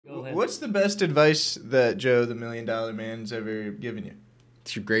Go ahead. What's the best advice that Joe, the $1 Million Man's ever given you?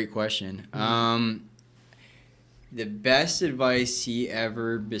 It's a great question. The best advice he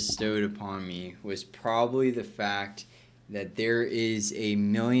ever bestowed upon me was probably the fact that there is a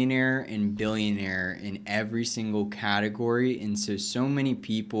millionaire and billionaire in every single category, and so many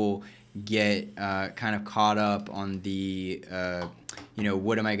people get kind of caught up on the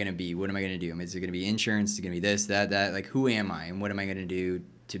what am I going to be? What am I going to do? Is it going to be insurance? Is it going to be this, that? Like, who am I? And what am I going to do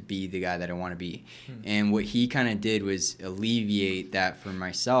to be the guy that I want to be? And what he kind of did was alleviate that for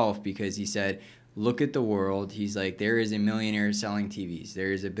myself, because he said, look at the world. He's like, there is a millionaire selling TVs.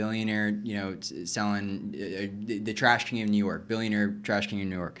 There is a billionaire, selling the Trash King of New York, billionaire Trash King of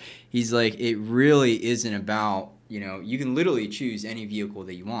New York. He's like, it really isn't about, you can literally choose any vehicle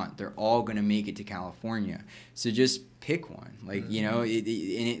that you want. They're all going to make it to California. So just pick one. Like,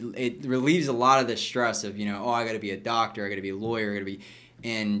 it relieves a lot of the stress of, I got to be a doctor, I got to be a lawyer, I got to be,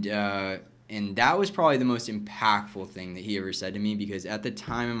 and that was probably the most impactful thing that he ever said to me, because at the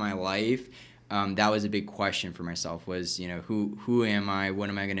time in my life, that was a big question for myself, was, who am I? What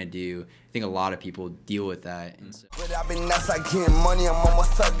am I going to do? I think a lot of people deal with that. And so. But I've been outside getting money, I'm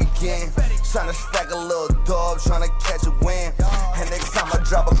almost stuck again. Trying to stack a little dub, trying to catch a win. And next time I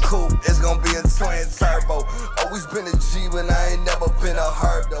drop a coupe, it's going to be a twin turbo. Always been a G, but I ain't never been a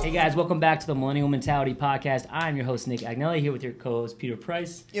herb though. Hey guys, welcome back to the Millennial Mentality Podcast. I'm your host, Nick Agnelli, here with your co-host, Peter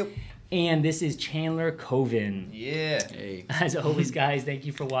Price. Yep. And this is Chandler Coven. Yeah. Hey. As always, guys, thank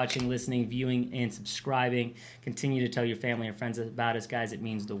you for watching, listening, viewing, and subscribing. Continue to tell your family and friends about us, guys. It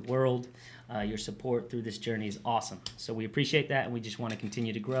means the world. Your support through this journey is awesome. So we appreciate that, and we just want to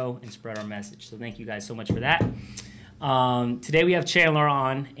continue to grow and spread our message. So thank you guys so much for that. Today we have Chandler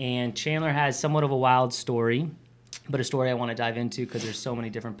on, and Chandler has somewhat of a wild story, but a story I want to dive into because there's so many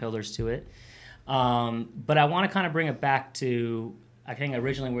different pillars to it. But I want to kind of bring it back to, I think,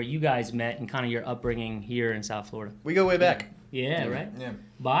 originally where you guys met and kind of your upbringing here in South Florida. We go way back. Yeah, right? Yeah.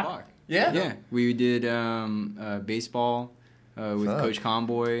 Bach? Yeah? Yeah, we did baseball with Fuck. Coach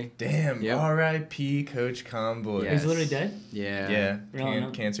Conboy. Damn. Yep. R.I.P. Coach Conboy. Yes. He's literally dead? Yeah. Yeah.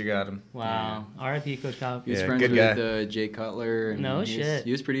 Really? Cancer got him. Wow. R.I.P. Coach Cobb. He was Yeah, friends good with guy. Jay Cutler. And No he shit. Was,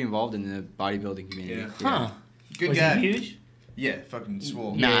 he was pretty involved in the bodybuilding community. Yeah. Huh. Good Was guy. he huge? Yeah, fucking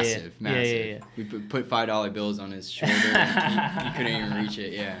swole. Yeah. Massive. Yeah. We put $5 bills on his shoulder. And he couldn't even reach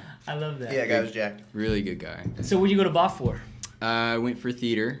it. Yeah. I love that. Yeah, guy was jacked. Really good guy. So what'd you go to Bach for? I went for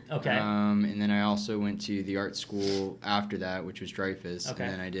theater. Okay. And then I also went to the art school after that, which was Dreyfus. Okay.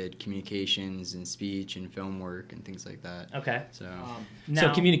 And then I did communications and speech and film work and things like that. Okay. So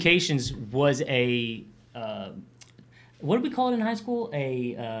So communications was a, what did we call it in high school?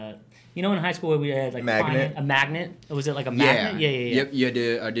 In high school we had like Magnet? a magnet. Was it like a magnet? Yeah. Yep, you had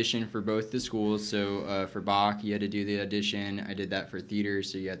to audition for both the schools. So for Bach, you had to do the audition. I did that for theater.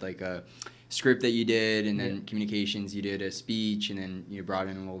 So you had like a script that you did, and then communications, you did a speech, and then you brought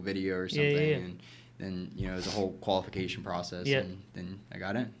in a little video or something. Yeah. And then, it was a whole qualification process. Yeah. And then I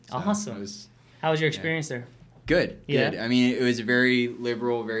got in. So Awesome. It was How was your experience there? good. Yeah. Good. I mean, it was a very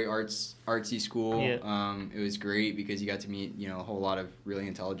liberal, very artsy school. Yeah. It was great because you got to meet, a whole lot of really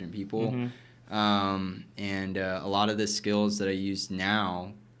intelligent people. Mm-hmm. And a lot of the skills that I use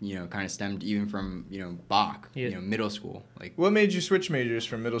now, kind of stemmed even from, Bach, middle school. Like, What made you switch majors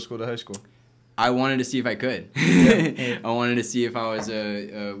from middle school to high school? I wanted to see if I could. I wanted to see if I was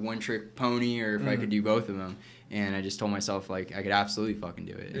a one-trick pony or if I could do both of them. And I just told myself, like, I could absolutely fucking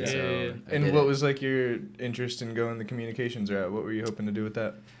do it. And so I And did what it. was, like, your interest in going the communications route? What were you hoping to do with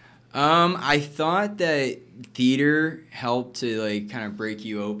that? I thought that theater helped to, like, kind of break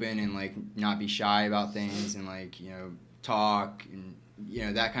you open and, like, not be shy about things and, like, talk and,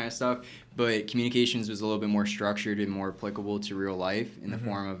 that kind of stuff. But communications was a little bit more structured and more applicable to real life in the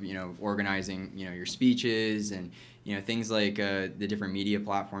form of, organizing, your speeches and, things like the different media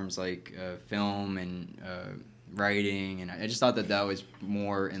platforms like film and writing. And I just thought that was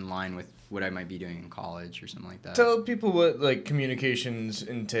more in line with what I might be doing in college or something like that. Tell people what, like, communications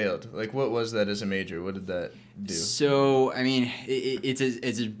entailed. Like, what was that as a major? What did that do? So, I mean, it's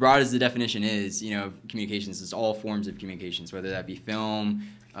as broad as the definition is, communications is all forms of communications, whether that be film,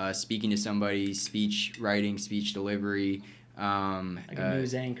 speaking to somebody, speech writing, speech delivery. Like a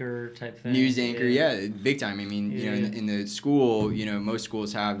news anchor type thing. News anchor, yeah, big time. I mean, Yeah. in the school, most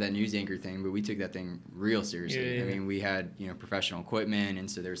schools have that news anchor thing, but we took that thing real seriously. Yeah. I mean, we had, professional equipment,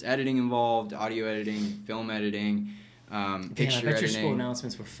 and so there's editing involved, audio editing, film editing, Damn, picture I bet your editing. school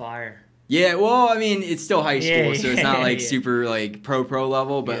announcements were fire. Yeah, well, I mean, it's still high school, so it's not like yeah. super like pro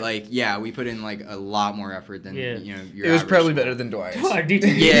level, but Yeah. like we put in like a lot more effort than Yeah. you know. Your It was average probably school. better than Dwyer's. Oh, did you?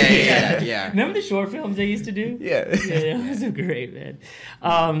 Yeah. Remember the short films they used to do? Yeah. Yeah, that was great, man.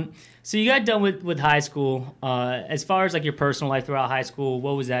 So you got done with high school. As far as like your personal life throughout high school,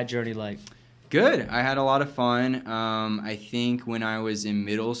 what was that journey like? Good. I had a lot of fun. I think when I was in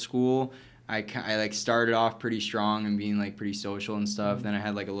middle school, I like started off pretty strong and being like pretty social and stuff. Mm-hmm. Then I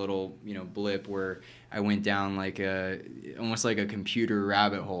had like a little blip where I went down like almost like a computer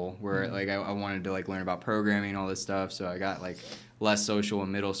rabbit hole where Mm-hmm. like I wanted to like learn about programming and all this stuff. So I got like less social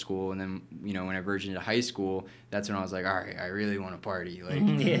in middle school, and then when I verged into high school, that's when I was like, all right, I really want to party. Like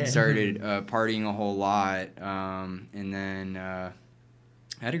Yeah. started partying a whole lot, and then I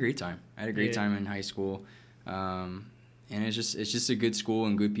had a great time. I had a great time in high school. And it's just a good school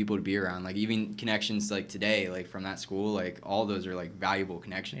and good people to be around. Like even connections like today, like from that school, like all those are like valuable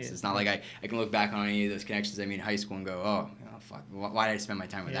connections. Yeah. It's not like I can look back on any of those connections I made in high school and go, oh fuck, why did I spend my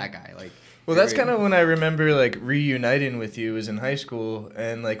time with that guy? Like, Well, that's kind of when I remember like reuniting with you was in high school,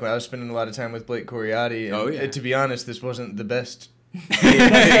 and like when I was spending a lot of time with Blake Coriati. And Oh, yeah. To be honest, this wasn't the best. What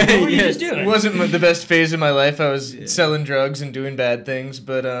were you just doing? It wasn't the best phase of my life. I was selling drugs and doing bad things,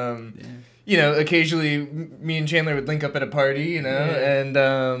 but occasionally me and Chandler would link up at a party, and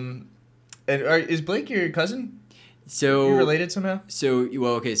is Blake your cousin? So You related somehow? So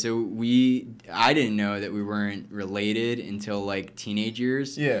I didn't know that we weren't related until like teenage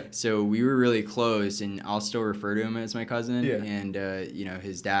years. Yeah. So we were really close, and I'll still refer to him as my cousin. Yeah. And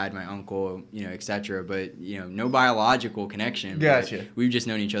his dad, my uncle, etc. But no biological connection. but Gotcha. We've just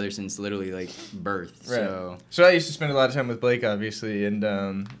known each other since literally like birth. Right. So I used to spend a lot of time with Blake, obviously, and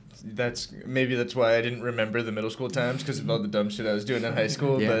that's why I didn't remember the middle school times because of all the dumb shit I was doing in high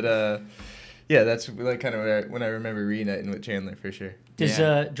school. Yeah. But yeah, that's like kind of when I remember reuniting with Chandler for sure. Does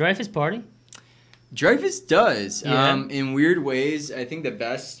Dreyfus party? Dreyfus does. Yeah. In weird ways, I think the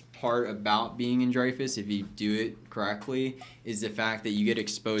best part about being in Dreyfus, if you do it correctly, is the fact that you get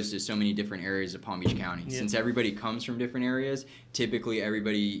exposed to so many different areas of Palm Beach County. Yeah. Since everybody comes from different areas, typically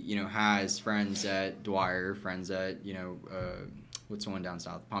everybody, has friends at Dwyer, friends at, what's the one down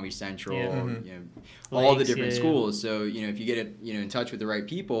south? Palm Beach Central, Yeah. Mm-hmm. All the Lakes, different yeah. schools. So, if you get in touch with the right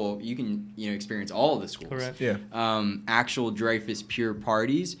people, you can, experience all of the schools. Correct. Yeah. Actual Dreyfus pure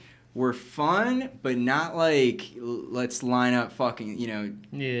parties were fun, but not like let's line up fucking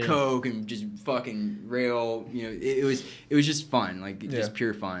coke and just fucking rail. It was just fun, like just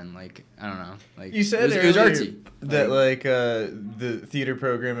pure fun. Like I don't know, like You said it was earlier artsy. that the theater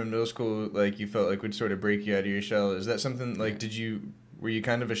program in middle school, like you felt like would sort of break you out of your shell. Is that something like were you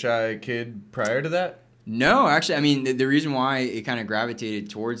kind of a shy kid prior to that? No, actually, I mean, the reason why it kind of gravitated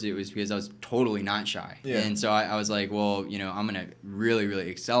towards it was because I was totally not shy. Yeah. And so I was like, well, I'm going to really, really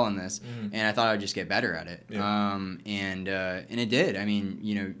excel in this. Mm-hmm. And I thought I'd just get better at it. Yeah. And it did. I mean,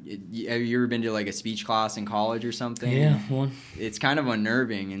 have you ever been to like a speech class in college or something? Yeah, one. It's kind of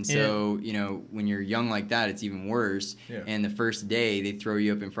unnerving. And so, when you're young like that, it's even worse. Yeah. And the first day, they throw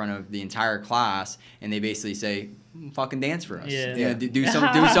you up in front of the entire class, and they basically say, fucking dance for us. Yeah. Do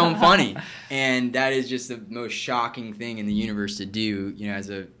something funny. And that is just the most shocking thing in the universe to do, as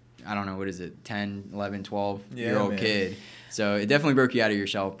a, I don't know, what is it, 10, 11, 12-year-old kid. So it definitely broke you out of your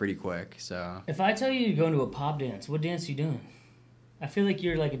shell pretty quick. So If I tell you you're going to a pop dance, what dance are you doing? I feel like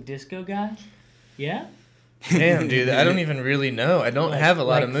you're like a disco guy. Yeah? Damn, dude, I don't even really know. I don't have a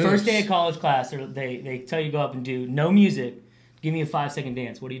lot of moves. First day of college class, they tell you to go up and do no music. Give me a 5-second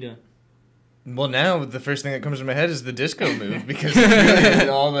dance. What are you doing? Well, now the first thing that comes to my head is the disco move because it's really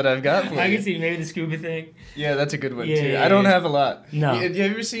all that I've got for I you. can see maybe the scuba thing. Yeah, that's a good one Yeah, too. yeah, I don't yeah. have a lot. No. Have you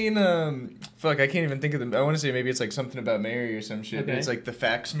ever seen fuck, I can't even think of them. I want to say maybe it's like something about Mary or some shit. But Okay. it's like the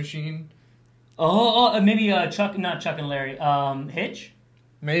fax machine. Maybe not Chuck and Larry. Hitch?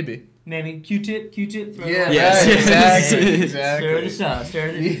 Maybe. Maybe Q-tip. Throw it Yeah, away. Yes. right, exactly. Stir the sauce.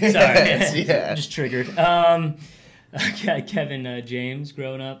 Sorry. Yes, yeah. Just triggered. Kevin James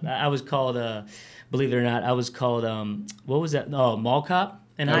growing up. I was called, believe it or not, what was that? Oh, Mall Cop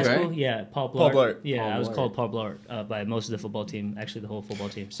in high Okay. school. Yeah, Paul Blart. Paul Blart. Yeah, Paul I was Blart. called Paul Blart by most of the football team, actually the whole football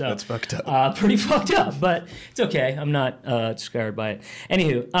team. So That's fucked up. pretty fucked up, but it's okay. I'm not scared by it.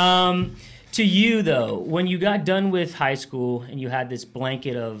 Anywho, to you though, when you got done with high school and you had this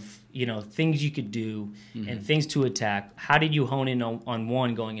blanket of things you could do and things to attack, how did you hone in on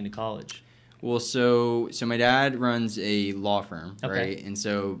one going into college? Well, so my dad runs a law firm, Okay. right? And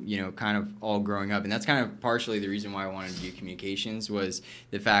so, kind of all growing up, and that's kind of partially the reason why I wanted to do communications was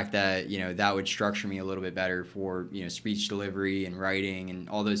the fact that, that would structure me a little bit better for, speech delivery and writing and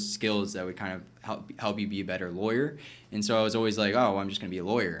all those skills that would kind of help you be a better lawyer. And so I was always like, oh, I'm just going to be a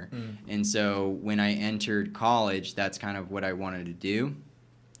lawyer. And so when I entered college, that's kind of what I wanted to do.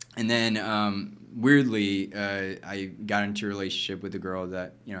 And then weirdly, I got into a relationship with a girl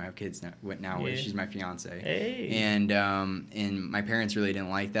that I have kids now with. Yeah. She's my fiance, Hey. and my parents really didn't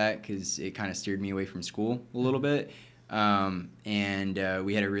like that because it kind of steered me away from school a little bit. And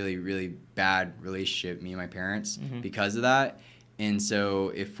we had a really, really bad relationship, me and my parents, because of that. And so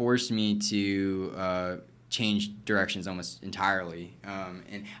it forced me to change directions almost entirely.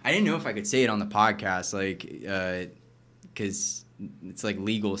 And I didn't know if I could say it on the podcast, because it's like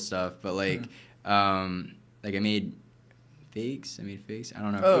legal stuff, but like I made fakes. I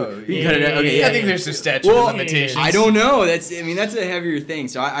don't know. Oh, yeah. Okay, I think there's a statute of limitations. I don't know. That's a heavier thing.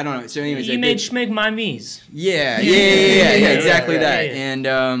 So I don't know. So anyways, You made Schmig my me's. Yeah, exactly right, that.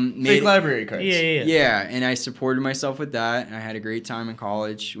 yeah. And fake library cards. Yeah, and I supported myself with that, and I had a great time in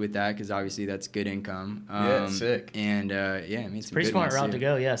college with that because obviously that's good income. Sick. And I made some Pretty good smart ones, route too. to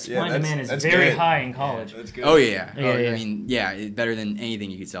go. Yeah, supply and demand is that's very good. high in college. That's good. Oh yeah. Yeah. I mean, better than anything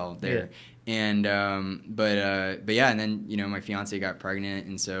you could sell there. And but yeah, and then my fiance got pregnant,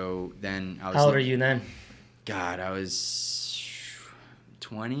 and so then I was. How old are you then? God, I was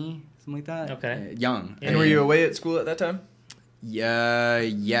 20, something like that. Okay. Young. And were you away at school at that time? Yeah.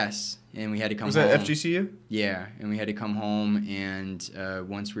 Yes. And we had to come Was home. that FGCU? Yeah, and we had to come home, and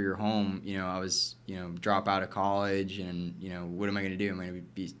once we were home, I was, drop out of college, and, what am I going to do? Am I going to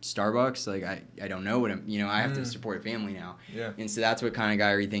be Starbucks? Like, I don't know what I have to support a family now. Yeah. And so that's what kind of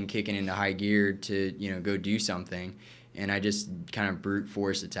got everything kicking into high gear to, go do something. And I just kind of brute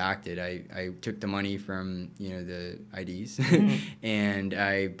force attacked it. I took the money from, the IDs and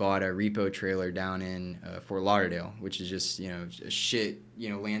I bought a repo trailer down in Fort Lauderdale, which is just, a shit,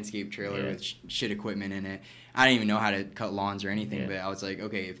 landscape trailer with shit equipment in it. I didn't even know how to cut lawns or anything, but I was like,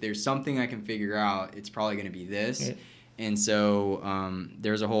 okay, if there's something I can figure out, it's probably going to be this. Yeah. And so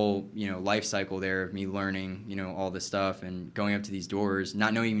there's a whole, life cycle there of me learning, all this stuff and going up to these doors,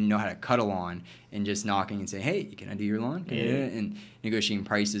 not even know how to cut a lawn and just knocking and saying, hey, can I do your lawn? Can you do it? And negotiating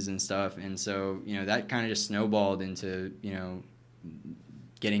prices and stuff. And so, that kind of just snowballed into,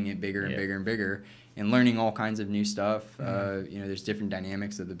 getting it bigger and bigger and bigger and learning all kinds of new stuff. There's different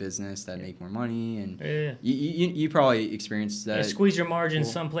dynamics of the business that make more money. And you probably experienced that. Squeeze your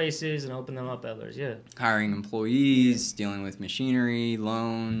margins some places and open them up others, Hiring employees, dealing with machinery,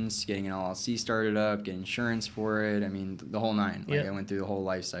 loans, getting an LLC started up, getting insurance for it. I mean, the whole nine. I went through the whole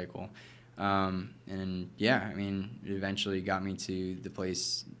life cycle. And it eventually got me to the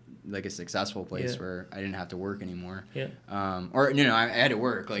place, like a successful place where I didn't have to work anymore. I had to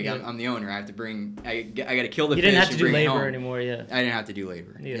work. Like I'm the owner. I have to bring. I got to kill the fish. You didn't have to and do bring it labor home. anymore. I didn't have to do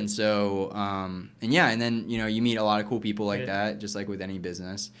labor. And so and then you meet a lot of cool people like that, just like with any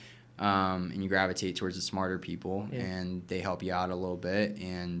business. And you gravitate towards the smarter people, and they help you out a little bit.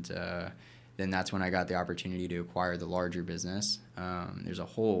 And then that's when I got the opportunity to acquire the larger business. There's a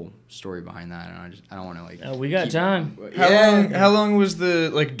whole story behind that, and I don't want to we got time. How long was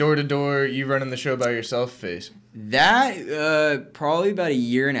the door to door you running the show by yourself phase? That probably about a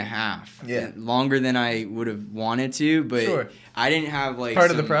year and a half. Yeah, longer than I would have wanted to, but I didn't have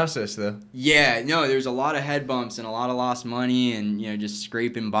part of the process though. Yeah, no, there's a lot of head bumps and a lot of lost money and just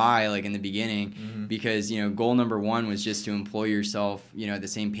scraping by in the beginning because goal number one was just to employ yourself at the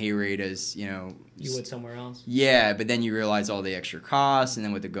same pay rate as you would somewhere else. Yeah, but then you realize all the extra costs and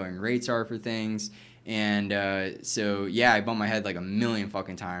then what the going rates are for things. And I bumped my head like a million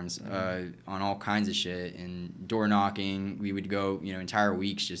fucking times on all kinds of shit. And door knocking, we would go, entire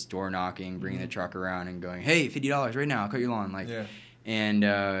weeks just door knocking, bringing the truck around and going, hey, $50 right now, I'll cut your lawn. And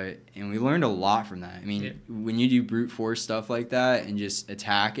we learned a lot from that. I mean, when you do brute force stuff like that and just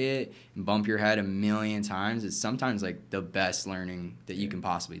attack it and bump your head a million times, it's sometimes the best learning that you can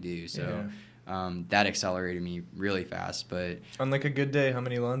possibly do. So that accelerated me really fast. But on a good day, how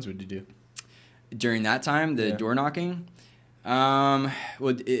many lawns would you do? During that time, the door knocking,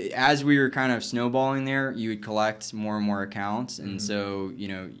 as we were kind of snowballing there, you would collect more and more accounts, and so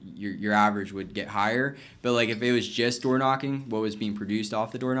your average would get higher. But if it was just door knocking, what was being produced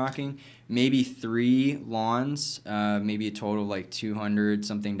off the door knocking, maybe 3 lawns, maybe a total of $200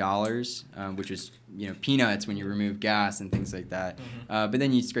 something, which is peanuts when you remove gas and things like that. But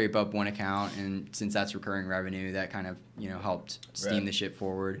then you scrape up 1 account, and since that's recurring revenue, that kind of helped steam the ship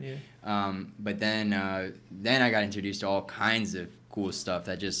forward. But then I got introduced to all kinds of cool stuff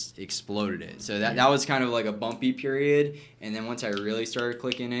that just exploded it. So that was kind of like a bumpy period, and then once I really started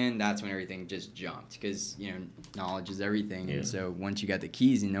clicking in, that's when everything just jumped, because you know, knowledge is everything. And so once you got the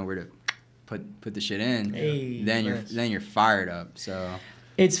keys, you know where to put the shit in, then you're fired up. So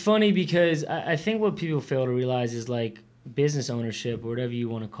it's funny because I think what people fail to realize is, like, business ownership, or whatever you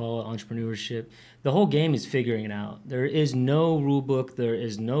want to call it, entrepreneurship, the whole game is figuring it out. There is no rule book, there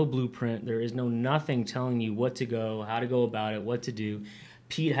is no blueprint, there is no nothing telling you what to go, how to go about it, what to do.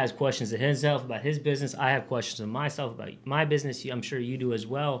 Pete has questions of himself about his business. I have questions of myself about my business. I'm sure you do as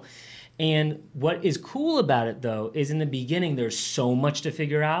well. And what is cool about it, though, is in the beginning there's so much to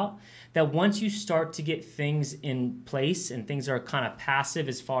figure out that once you start to get things in place and things are kind of passive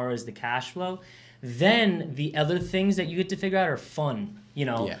as far as the cash flow, then the other things that you get to figure out are fun. You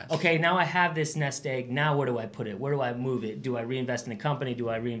know, okay, now I have this nest egg. Now where do I put it? Where do I move it? Do I reinvest in a company? Do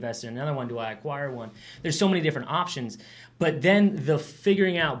I reinvest in another one? Do I acquire one? There's so many different options. But then the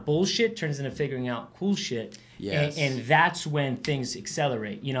figuring out bullshit turns into figuring out cool shit. Yes. And that's when things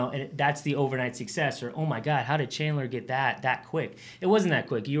accelerate, you know, and that's the overnight success. Or, oh my God, how did Chandler get that quick? It wasn't that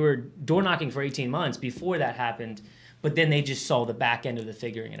quick. You were door knocking for 18 months before that happened. But then they just saw the back end of the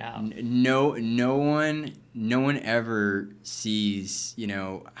figuring it out. No one ever sees, you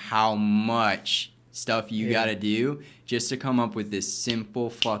know, how much stuff you got to do just to come up with this simple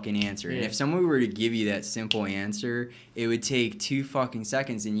fucking answer. And if someone were to give you that simple answer, it would take 2 fucking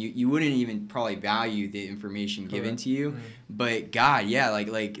seconds, and you wouldn't even probably value the information given to you. But God,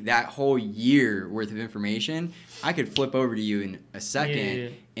 like that whole year worth of information, I could flip over to you in a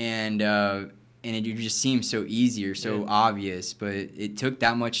second, and it just seems so easy or so obvious, but it took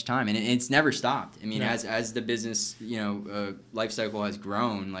that much time, and it's never stopped. I mean, as the business, you know, life cycle has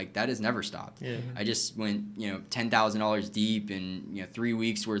grown, like that has never stopped. I just went, you know, $10,000 deep, and you know, 3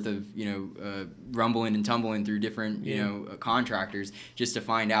 weeks worth of, you know, rumbling and tumbling through different, you know, contractors just to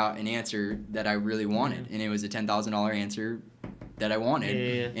find out an answer that I really wanted, and it was a $10,000 answer that I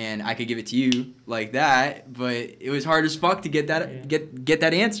wanted, and I could give it to you like that, but it was hard as fuck to get that get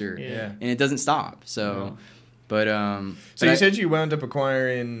that answer, and it doesn't stop. So, but so you said you wound up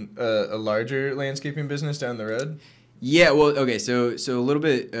acquiring a larger landscaping business down the road. Yeah, well, okay, so a little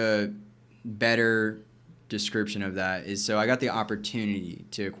bit better description of that is, so I got the opportunity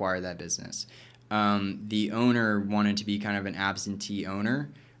to acquire that business. The owner wanted to be kind of an absentee owner.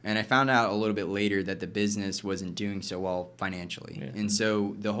 And I found out a little bit later that the business wasn't doing so well financially. And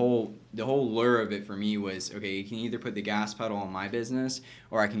so the whole lure of it for me was, okay, you can either put the gas pedal on my business,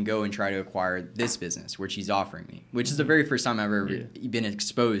 or I can go and try to acquire this business, which he's offering me, which is the very first time I've ever been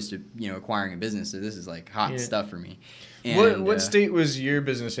exposed to, you know, acquiring a business. So this is like hot stuff for me. And, what state was your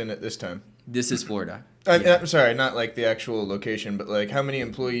business in at this time? This is Florida. I'm sorry, not like the actual location, but like how many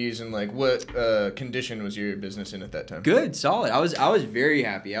employees and like what condition was your business in at that time? Good, solid. I was very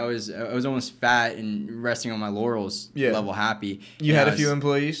happy. I was almost fat and resting on my laurels level happy. You had a few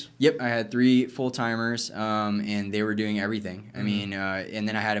employees? Yep, I had 3 full-timers, and they were doing everything. I mean, and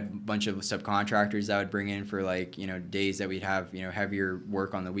then I had a bunch of subcontractors that I would bring in for, like, you know, days that we'd have, you know, heavier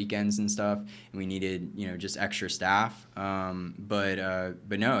work on the weekends and stuff, and we needed, you know, just extra staff. But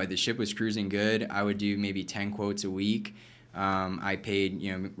no, the ship was cruising good. I would do maybe 10 quotes a week. I paid,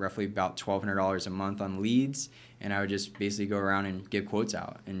 you know, roughly about $1,200 a month on leads, and I would just basically go around and give quotes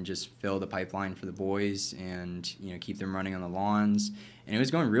out and just fill the pipeline for the boys, and, you know, keep them running on the lawns. And it was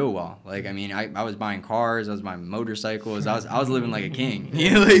going real well. Like, I mean, I was buying cars, I was buying motorcycles, I was living like a king.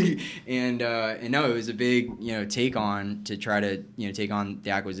 You know, like, and no, it was a big, you know, take on to try to, you know, take on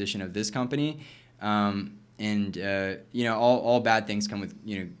the acquisition of this company. And you know, all bad things come with,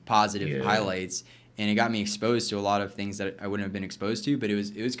 you know, positive highlights. And it got me exposed to a lot of things that I wouldn't have been exposed to, but it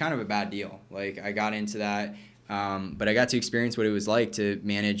was kind of a bad deal. Like, I got into that, but I got to experience what it was like to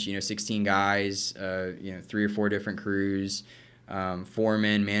manage, you know, 16 guys, you know, 3 or 4 different crews,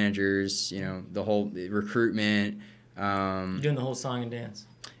 foremen, managers, you know, the whole recruitment. You're doing the whole song and dance.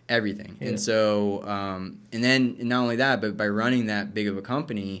 Everything. And so, and then not only that, but by running that big of a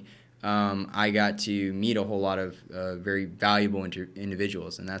company, I got to meet a whole lot of very valuable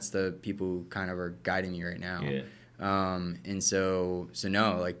individuals, and that's the people who kind of are guiding me right now. And so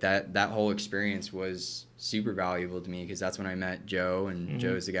no, like that whole experience was super valuable to me, because that's when I met Joe, and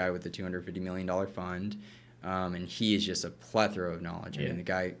Joe's the guy with the $250 million fund. And he is just a plethora of knowledge. I mean, the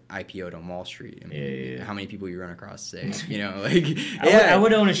guy IPO'd on Wall Street. I mean, how many people you run across today? You know, like, I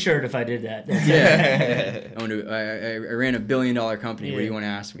would own a shirt if I did that. I ran $1 billion company. What do you want to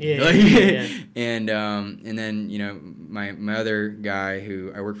ask me? And then, you know, my other guy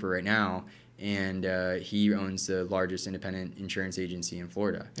who I work for right now, and he owns the largest independent insurance agency in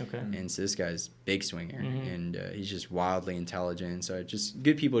Florida. Okay. And so this guy's big swinger, and he's just wildly intelligent. So just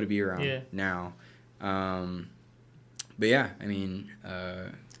good people to be around now. But yeah, I mean,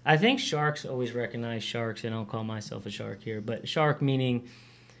 I think sharks always recognize sharks. I don't call myself a shark here, but shark meaning,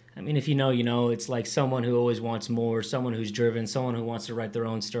 I mean, if you know, you know. It's like someone who always wants more, someone who's driven, someone who wants to write their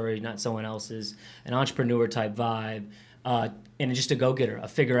own story, not someone else's, an entrepreneur type vibe, and just a go-getter, a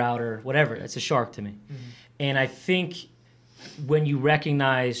figure-outer, whatever. That's a shark to me. And I think when you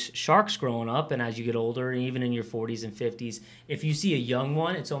recognize sharks growing up and as you get older, and even in your 40s and 50s, if you see a young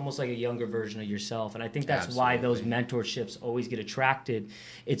one, it's almost like a younger version of yourself. And I think that's why those mentorships always get attracted.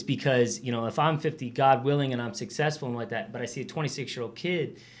 It's because, you know, if I'm 50, God willing, and I'm successful and like that, but I see a 26-year-old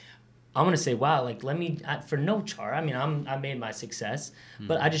kid, I'm going to say, wow, like, for no char, I mean, I made my success,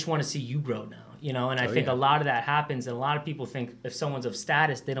 but I just want to see you grow now, you know? And I think a lot of that happens, and a lot of people think if someone's of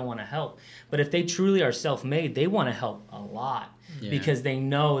status, they don't want to help. But if they truly are self-made, they want to help a lot because they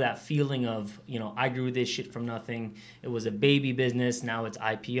know that feeling of, you know, I grew this shit from nothing. It was a baby business. Now it's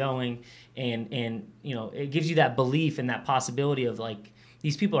IPOing. And you know, it gives you that belief and that possibility of, like,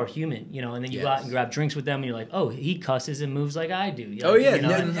 these people are human, you know, and then you go out and grab drinks with them, and you're like, oh, he cusses and moves like I do. You know, you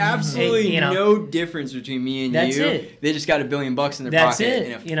know? Absolutely no difference between me and That's you. It. They just got $1 billion in their That's pocket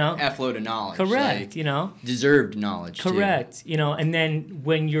it, and a you know? F-load of knowledge. Correct, like, you know? Deserved knowledge, Correct, you know, and then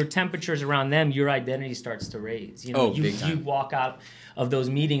when your temperature's around them, your identity starts to raise. You know, big time. You walk out of those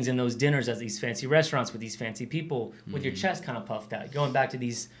meetings and those dinners at these fancy restaurants with these fancy people with your chest kind of puffed out, going back to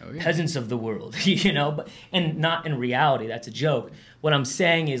these peasants of the world, you know, and not in reality. That's a joke. What I'm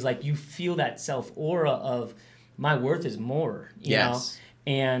saying is, like, you feel that self-aura of my worth is more, you know,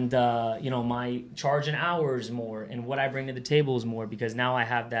 and, you know, my charge an hour is more, and what I bring to the table is more, because now I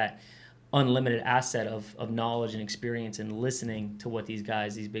have that unlimited asset of knowledge and experience and listening to what these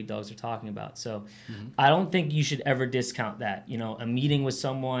guys, these big dogs, are talking about. So I don't think you should ever discount that, you know, a meeting with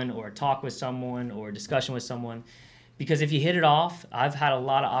someone or a talk with someone or a discussion with someone, because if you hit it off, I've had a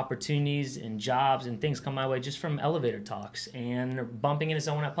lot of opportunities and jobs and things come my way just from elevator talks and bumping into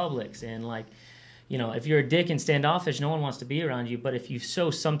someone at Publix. And, like, you know, if you're a dick and standoffish, no one wants to be around you. But if you sow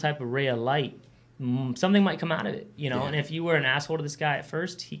some type of ray of light, something might come out of it, you know. And if you were an asshole to this guy at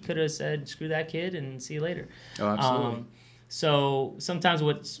first, he could have said, screw that kid and see you later. Oh, absolutely. So sometimes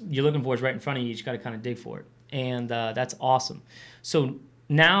what you're looking for is right in front of you. You just got to kind of dig for it. And that's awesome. So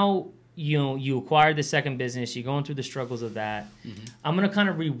now, you know, you acquired the second business. You're going through the struggles of that. I'm going to kind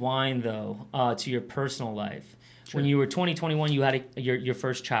of rewind, though, to your personal life. When you were 20, 21, you had your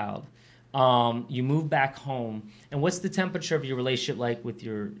first child. You moved back home. And what's the temperature of your relationship like with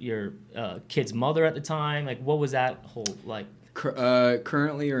your kid's mother at the time? Like, what was that whole, like?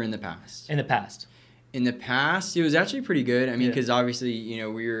 Currently or in the past? In the past. In the past, it was actually pretty good. I mean, because obviously, you know,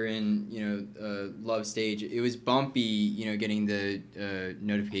 we were in, you know, love stage. It was bumpy, you know, getting the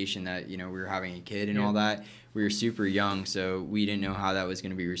notification that, you know, we were having a kid and all that. We were super young, so we didn't know how that was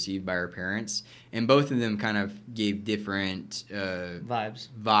going to be received by our parents. And both of them kind of gave different vibes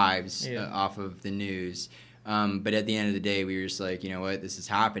off of the news. But at the end of the day, we were just like, you know what, this is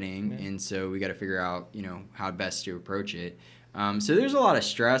happening. And so we got to figure out, you know, how best to approach it. So there's a lot of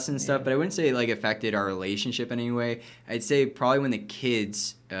stress and stuff, but I wouldn't say it, like, affected our relationship in any way. I'd say probably when the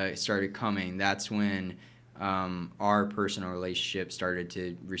kids started coming, that's when our personal relationship started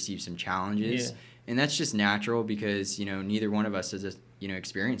to receive some challenges. And that's just natural because, you know, neither one of us has, you know,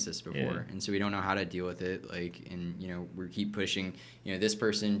 experienced this before. And so we don't know how to deal with it. Like, and, you know, we keep pushing, you know, this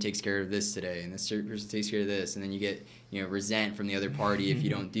person takes care of this today and this person takes care of this. And then you get, you know, resent from the other party if you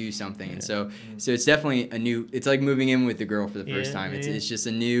don't do something. And so it's definitely it's like moving in with the girl for the first time. It's just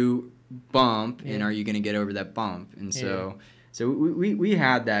a new bump. And are you going to get over that bump? And so we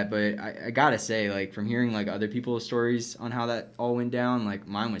had that, but I gotta say, like, from hearing, like, other people's stories on how that all went down, like,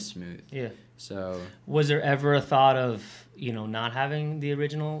 mine was smooth. So was there ever a thought of, you know, not having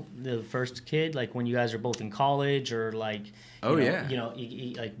the first kid, like when you guys are both in college, or like, you know,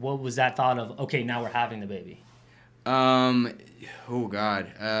 like, what was that thought of? Okay, now we're having the baby. Oh God.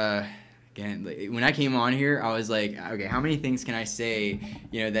 Again, when I came on here, I was like, okay, how many things can I say,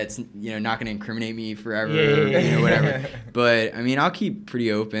 you know, that's, you know, not going to incriminate me forever, you know, whatever. But I mean, I'll keep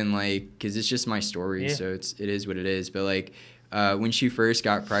pretty open, like, because it's just my story, so it is what it is. But like, when she first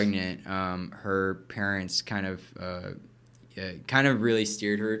got pregnant, her parents kind of really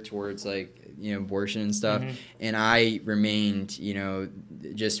steered her towards, like, you know, abortion and stuff. And I remained, you know,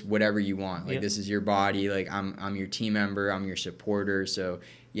 just whatever you want. Like, this is your body. Like, I'm your team member. I'm your supporter. So,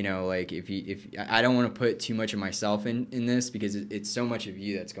 you know, like, if I don't want to put too much of myself in this, because it's so much of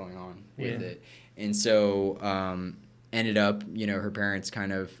you that's going on with it. And so, ended up, you know, her parents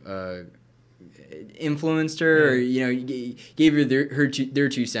kind of influenced her, or gave her their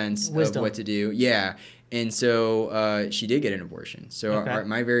 2 cents Wisdom. of what to do. Yeah. And so she did get an abortion. So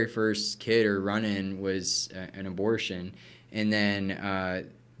my very first kid or run-in was an abortion. And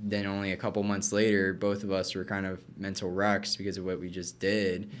then only a couple months later, both of us were kind of mental wrecks because of what we just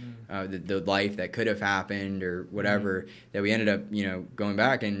did, the life that could have happened or whatever, that we ended up, going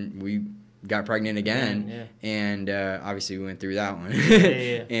back and we got pregnant again. And obviously we went through that one.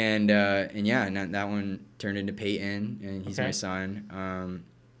 And that one turned into Peyton, and he's my son.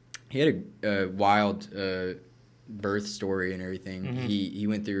 He had a wild birth story and everything. He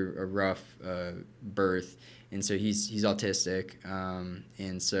went through a rough birth, and so he's autistic.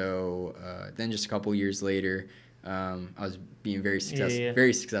 And so then just a couple years later, I was being very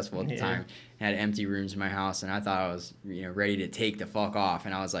successful at the time. I had empty rooms in my house, and I thought I was ready to take the fuck off.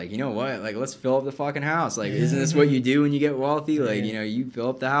 And I was like, you know what? Like, let's fill up the fucking house. Like, isn't this what you do when you get wealthy? Like, you fill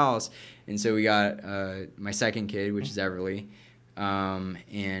up the house. And so we got my second kid, which is Everly.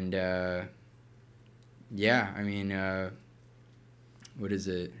 What is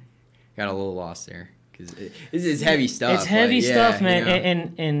it? Got a little lost there because this is heavy stuff. It's heavy stuff,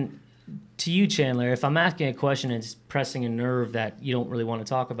 man. And to you, Chandler, if I'm asking a question and it's pressing a nerve that you don't really want to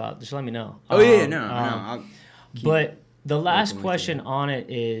talk about, just let me know. But the last question on it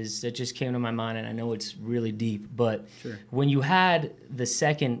is that just came to my mind, and I know it's really deep, but when you had the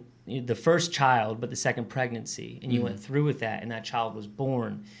first child, but the second pregnancy, and you went through with that, and that child was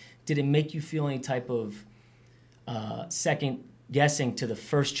born, did it make you feel any type of second guessing to the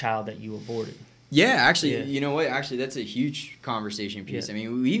first child that you aborted? Yeah, actually, you know what? Actually, that's a huge conversation piece. I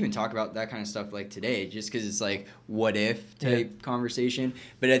mean, we even talk about that kind of stuff like today, just because it's like what if type conversation.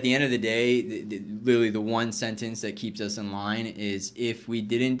 But at the end of the day, literally the one sentence that keeps us in line is, if we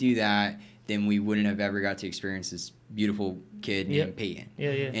didn't do that, then we wouldn't have ever got to experience this beautiful kid named Peyton.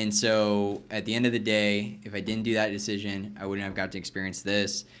 And so at the end of the day, if I didn't do that decision, I wouldn't have got to experience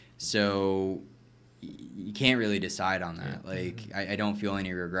this. So you can't really decide on that. Like, I don't feel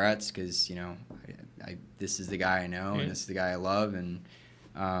any regrets because, this is the guy I know and this is the guy I love. And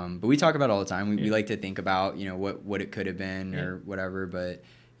but we talk about it all the time. We like to think about, what it could have been or whatever. But,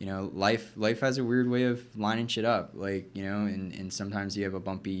 life has a weird way of lining shit up. Like, and sometimes you have a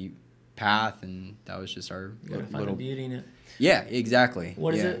bumpy path, and that was just our little beauty in it. Yeah, exactly.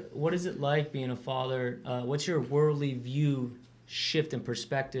 What is it like being a father? What's your worldly view shift in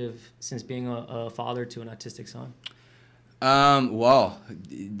perspective since being a father to an autistic son? Well,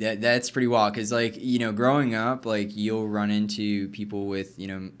 that's pretty wild because, like, growing up, like, you'll run into people with,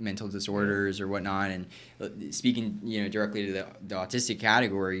 mental disorders or whatnot. And speaking, directly to the autistic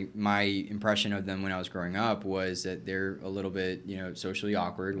category, my impression of them when I was growing up was that they're a little bit, socially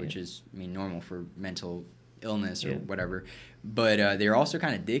awkward, which is, normal for mental illness or whatever. But they're also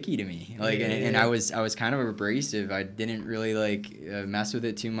kind of dicky to me. Like, and I was kind of abrasive. I didn't really mess with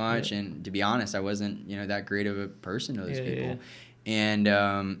it too much. And to be honest, I wasn't that great of a person to those people. And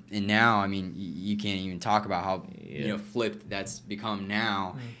now, I mean, you can't even talk about how flipped that's become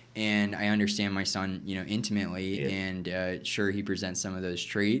now. And I understand my son intimately, and sure, he presents some of those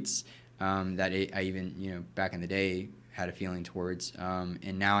traits that I even back in the day had a feeling towards,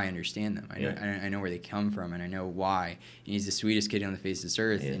 and now I understand them. I know where they come from, and I know why. And he's the sweetest kid on the face of this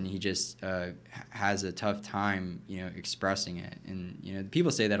earth, and he just has a tough time, expressing it. And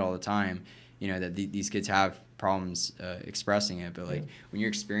people say that all the time, that these kids have problems expressing it, but when you're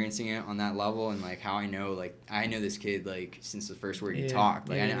experiencing it on that level, and how I know this kid since the first word he talked,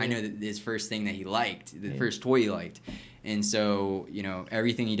 I know that his first thing that he liked, the first toy he liked. And so,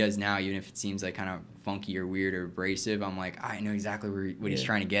 everything he does now, even if it seems kind of funky or weird or abrasive, I'm I know exactly what he's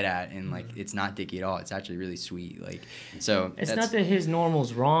trying to get at. And it's not dicky at all. It's actually really sweet. So it's not that his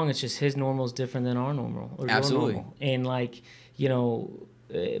normal's wrong. It's just his normal's different than our normal. Or absolutely. Your normal.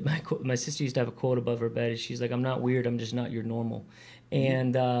 And my sister used to have a quote above her bed. She's like, "I'm not weird. I'm just not your normal."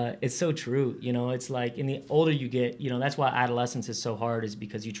 And it's so true. It's and the older you get, that's why adolescence is so hard, is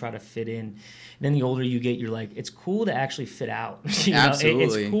because you try to fit in. And then the older you get, you're it's cool to actually fit out.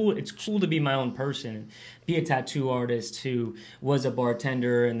 Absolutely. It's cool to be my own person, be a tattoo artist who was a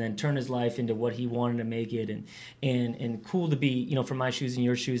bartender and then turn his life into what he wanted to make it, and cool to be, from my shoes and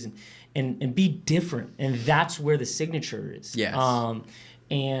your shoes, and be different. And that's where the signature is. Yes.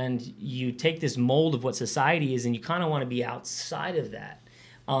 And you take this mold of what society is, and you kind of want to be outside of that,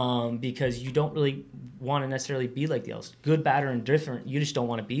 because you don't really want to necessarily be like the else. Good, bad, or indifferent, you just don't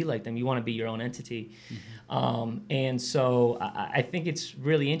want to be like them. You want to be your own entity. And so I think it's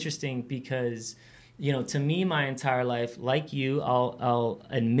really interesting because to me, my entire life, like you, I'll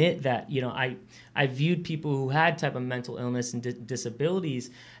admit that, I viewed people who had type of mental illness and disabilities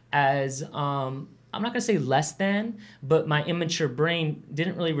as, I'm not going to say less than, but my immature brain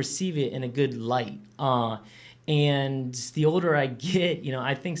didn't really receive it in a good light. And the older I get,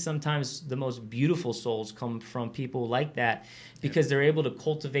 I think sometimes the most beautiful souls come from people like that, because they're able to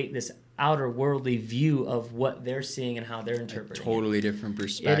cultivate this outer worldly view of what they're seeing and how they're interpreting totally it. different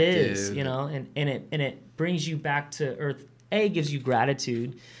perspective. It is, and it brings you back to earth. A, gives you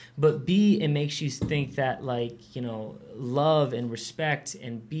gratitude, but B, it makes you think that, like, love and respect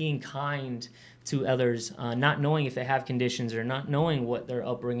and being kind to others, not knowing if they have conditions or not knowing what their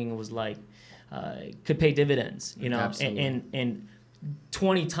upbringing was like, could pay dividends, and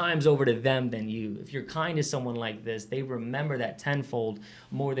 20 times over to them than you. If you're kind to someone like this, they remember that tenfold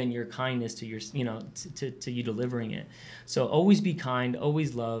more than your kindness to your, to you delivering it. So always be kind,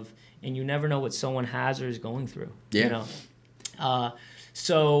 always love, and you never know what someone has or is going through. Yeah.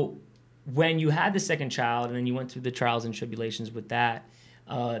 So when you had the second child and then you went through the trials and tribulations with that,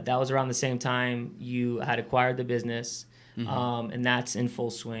 that was around the same time you had acquired the business, and that's in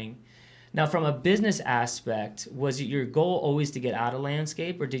full swing. Now, from a business aspect, was it your goal always to get out of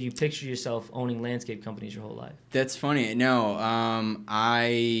landscape, or did you picture yourself owning landscape companies your whole life? That's funny. No,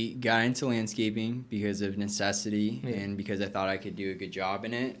 I got into landscaping because of necessity and because I thought I could do a good job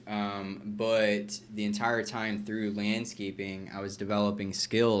in it. But the entire time through landscaping, I was developing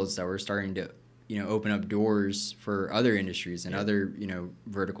skills that were starting to, open up doors for other industries and other,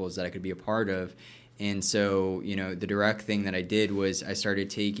 verticals that I could be a part of. And so, the direct thing that I did was I started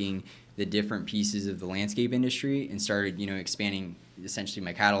taking the different pieces of the landscape industry and started, expanding essentially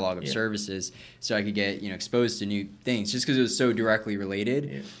my catalog of services so I could get, exposed to new things just because it was so directly related.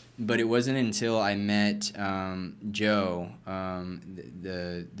 Yeah. But it wasn't until I met Joe,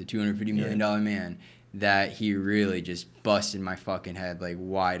 the $250 million man, that he really just busted my fucking head like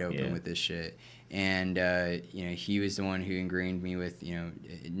wide open with this shit. And, he was the one who ingrained me with,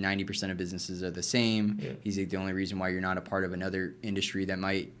 90% of businesses are the same. Yeah. He's like, the only reason why you're not a part of another industry that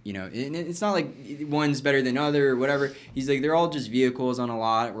might, and it's not like one's better than other or whatever. He's like, they're all just vehicles on a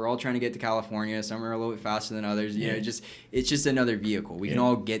lot. We're all trying to get to California. Some are a little bit faster than others. It's just another vehicle. We can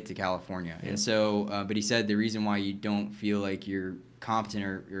all get to California. Yeah. And so, but he said the reason why you don't feel like you're competent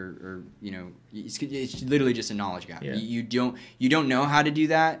or it's literally just a knowledge gap. Yeah. You don't know how to do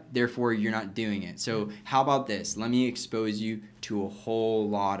that, therefore you're not doing it. So how about this? Let me expose you to a whole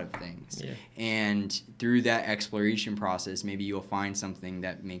lot of things. Yeah. And through that exploration process, maybe you'll find something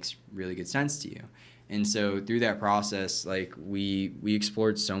that makes really good sense to you. And so through that process, like we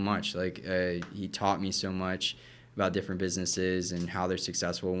explored so much. Like he taught me so much about different businesses and how they're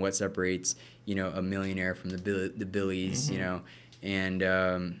successful and what separates, a millionaire from the Billies, And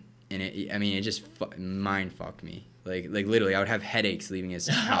it just mind fucked me. Like literally, I would have headaches leaving his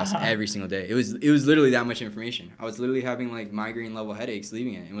house every single day. It was literally that much information. I was literally having like migraine level headaches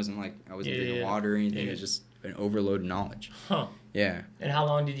leaving it. It wasn't like I wasn't drinking water or anything. It was just an overload of knowledge. Huh. Yeah. And how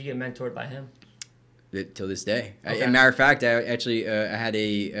long did you get mentored by him? Till this day. Okay. As a matter of fact, I actually I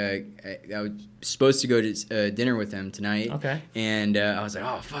was supposed to go to dinner with him tonight. Okay. And I was like,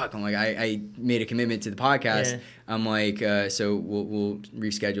 oh fuck! I'm like, I made a commitment to the podcast. Yeah. I'm like, so we'll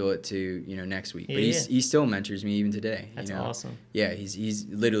reschedule it to next week. Yeah, but he still mentors me even today. That's awesome. Yeah, he's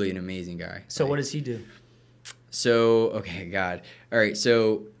literally an amazing guy. So what does he do? So okay, God. All right.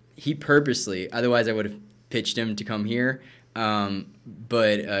 So he purposely, otherwise I would have pitched him to come here.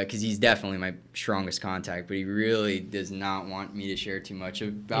 But because he's definitely my strongest contact, but he really does not want me to share too much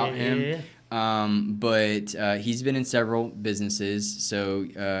about him. But he's been in several businesses, so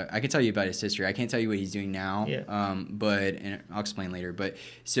I can tell you about his history. I can't tell you what he's doing now, but and I'll explain later. But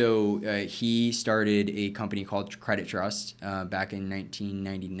so he started a company called Credit Trust back in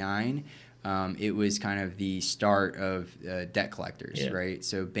 1999. It was kind of the start of debt collectors, right?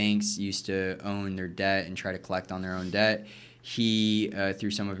 So banks used to own their debt and try to collect on their own debt. He,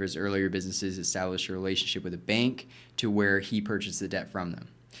 through some of his earlier businesses, established a relationship with a bank to where he purchased the debt from them.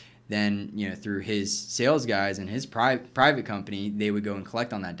 Then, through his sales guys and his private company, they would go and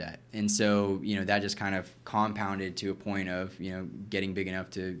collect on that debt. And so, that just kind of compounded to a point of, getting big enough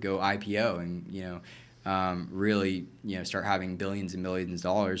to go IPO and, really, start having billions and millions of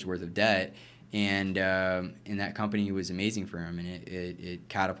dollars worth of debt. And that company was amazing for him, and it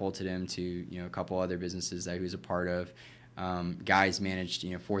catapulted him to, a couple other businesses that he was a part of. Guys managed,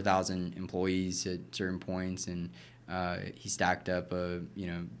 4,000 employees at certain points, and he stacked up a,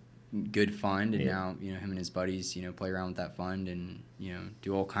 good fund, and now, him and his buddies, play around with that fund and,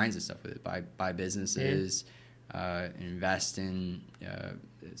 do all kinds of stuff with it, buy businesses, invest in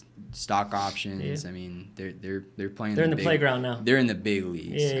stock options. I mean, they're playing. They're in the playground now. They're in the big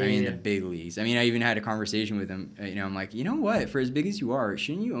leagues. Yeah, I mean, the big leagues. I mean, I even had a conversation with him. I'm like, you know what? For as big as you are,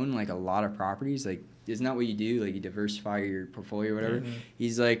 shouldn't you own like a lot of properties? Like, isn't that what you do? Like, you diversify your portfolio or whatever. Mm-hmm.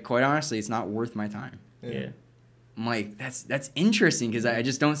 He's like, quite honestly, it's not worth my time. Yeah. I'm like, that's interesting because I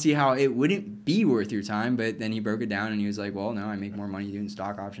just don't see how it wouldn't be worth your time. But then he broke it down and he was like, well, no, I make more money doing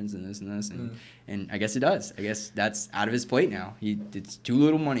stock options and this and this. And I guess it does. I guess that's out of his plate now. It's too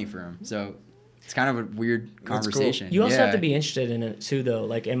little money for him. So it's kind of a weird conversation. Cool. You also have to be interested in it too, though.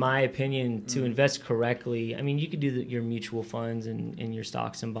 Like, in my opinion, to invest correctly, I mean, you could do your mutual funds and your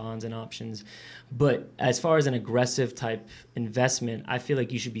stocks and bonds and options. But as far as an aggressive type investment, I feel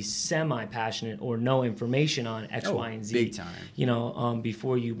like you should be semi-passionate or know information on X, Y, and Z. Big time.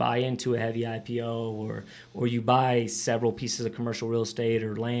 Before you buy into a heavy IPO or you buy several pieces of commercial real estate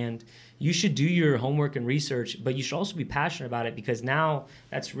or land. You should do your homework and research, but you should also be passionate about it because now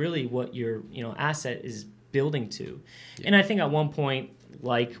that's really what your asset is building to. Yeah. And I think at one point,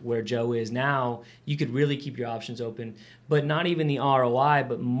 like where Joe is now, you could really keep your options open, but not even the ROI,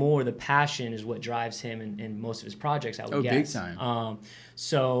 but more the passion is what drives him in most of his projects, I would guess. Big time.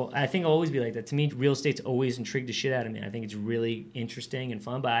 So I think I'll always be like that. To me, real estate's always intrigued the shit out of me. I think it's really interesting and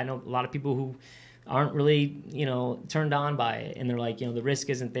fun, but I know a lot of people who aren't really, turned on by it. And they're like, the risk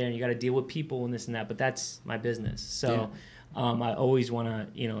isn't there and you got to deal with people and this and that. But that's my business. So I always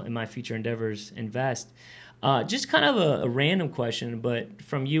want to, in my future endeavors, invest. Just kind of a random question, but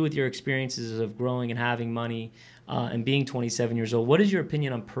from you with your experiences of growing and having money and being 27 years old, what is your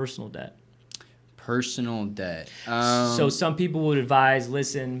opinion on personal debt? Personal debt. So some people would advise,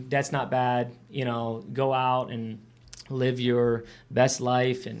 listen, debt's not bad. Go out and live your best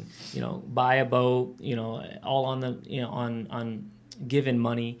life and buy a boat, all on the on given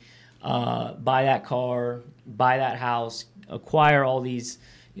money, buy that car, buy that house, acquire all these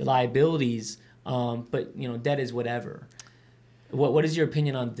liabilities, but debt is whatever. What is your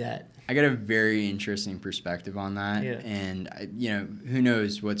opinion on debt? I got a very interesting perspective on that. And who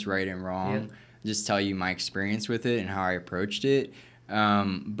knows what's right and wrong. Just tell you my experience with it and how I approached it.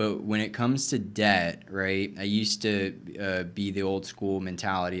 But when it comes to debt, right, I used to be the old school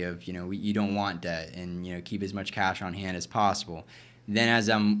mentality of, you don't want debt and, keep as much cash on hand as possible. Then as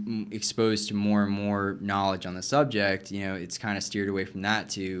I'm exposed to more and more knowledge on the subject, it's kind of steered away from that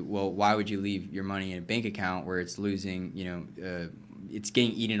to, well, why would you leave your money in a bank account where it's losing, it's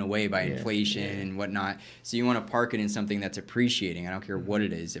getting eaten away by inflation and whatnot. So you want to park it in something that's appreciating. I don't care what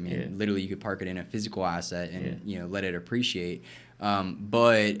it is. I mean, literally you could park it in a physical asset and, let it appreciate.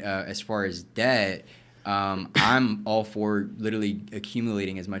 But as far as debt, I'm all for literally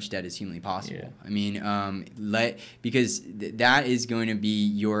accumulating as much debt as humanly possible. I mean, because that is going to be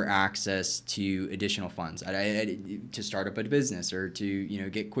your access to additional funds to start up a business or to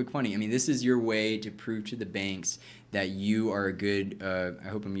get quick funding. I mean, this is your way to prove to the banks that you are a good, I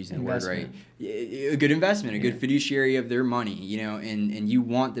hope I'm using the word right, a good investment, a good fiduciary of their money, and you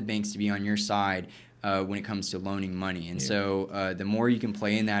want the banks to be on your side when it comes to loaning money. And so the more you can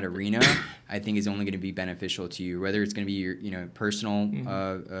play in that arena, I think is only going to be beneficial to you, whether it's going to be your personal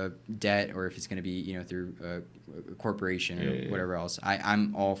debt or if it's going to be through a corporation or whatever else.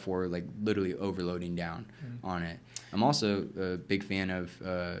 I'm all for like literally overloading down on it. I'm also a big fan of,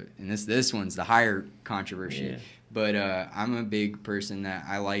 and this one's the higher controversy, but I'm a big person that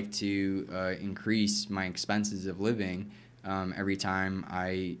I like to increase my expenses of living. Every time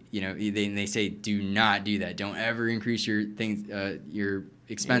they say do not do that. Don't ever increase your your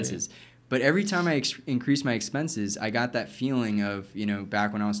expenses. But every time I increase my expenses, I got that feeling of,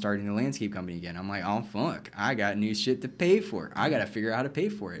 back when I was starting the landscape company again. I'm like, oh, fuck, I got new shit to pay for. I got to figure out how to pay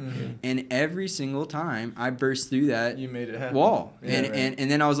for it. And every single time I burst through that wall.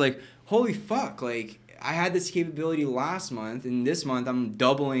 And then I was like, holy fuck, like, I had this capability last month, and this month I'm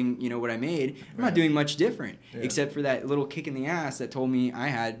doubling, what I made. I'm not doing much different, except for that little kick in the ass that told me I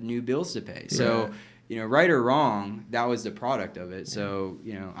had new bills to pay. So, right or wrong, that was the product of it. So,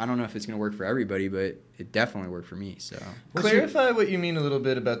 I don't know if it's going to work for everybody, but it definitely worked for me. So, clarify what you mean a little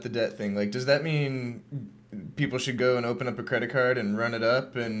bit about the debt thing. Like, does that mean people should go and open up a credit card and run it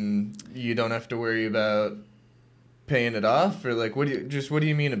up, and you don't have to worry about paying it off? Or like, what do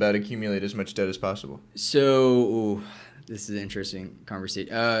you mean about accumulate as much debt as possible? So this is an interesting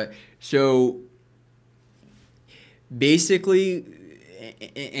conversation. So basically,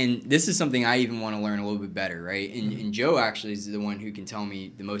 and this is something I even want to learn a little bit better, right? And Joe actually is the one who can tell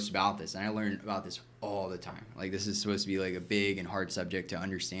me the most about this, and I learn about this all the time. Like, this is supposed to be like a big and hard subject to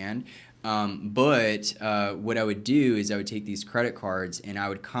understand. But what I would do is I would take these credit cards and I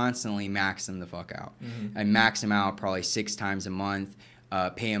would constantly max them the fuck out. I'd max them out probably 6 times a month,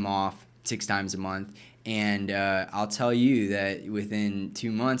 pay them off 6 times a month. And I'll tell you that within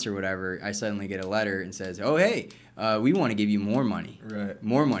 2 months or whatever, I suddenly get a letter and says, "Oh, hey, we want to give you more money,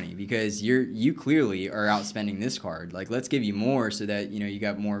 more money, because you clearly are outspending this card. Like, let's give you more so that you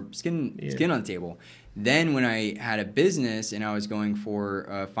got more skin on the table." Then when I had a business and I was going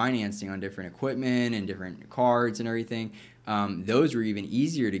for financing on different equipment and different cards and everything, those were even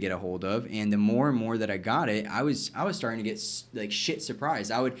easier to get a hold of. And the more and more that I got it, I was starting to get like shit surprised.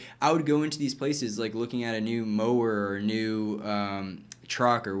 I would go into these places like looking at a new mower or a new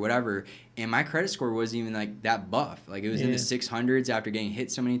truck or whatever, and my credit score wasn't even like that buff. Like, it was in the 600s after getting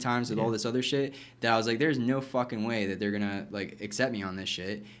hit so many times with all this other shit that I was like, there's no fucking way that they're gonna like accept me on this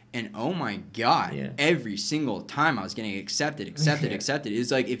shit. And oh my God, every single time I was getting accepted.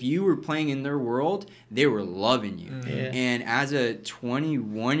 It's like if you were playing in their world, they were loving you. And as a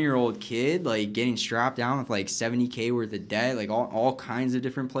 21-year-old kid, like getting strapped down with like $70K worth of debt, like all kinds of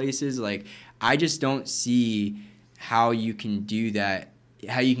different places, like I just don't see how you can do that,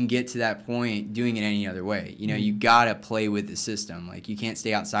 how you can get to that point doing it any other way. You gotta play with the system. Like, you can't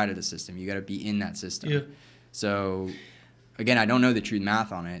stay outside of the system. You gotta be in that system. So again, I don't know the true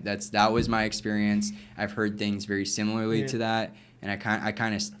math on it. That was my experience. I've heard things very similarly to that, and I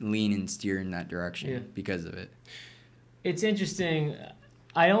kind of lean and steer in that direction because of it. It's interesting.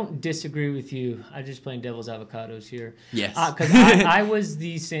 I don't disagree with you. I'm just playing devil's avocados here. Yes. Because I was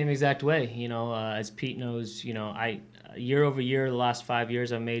the same exact way. As Pete knows, I year over year, the last 5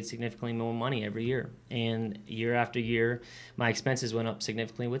 years, I've made significantly more money every year. And year after year, my expenses went up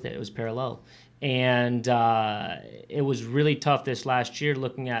significantly with it. It was parallel. And it was really tough this last year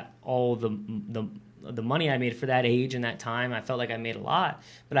looking at all the money I made for that age and that time. I felt like I made a lot,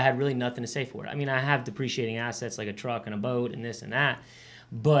 but I had really nothing to say for it. I mean, I have depreciating assets like a truck and a boat and this and that.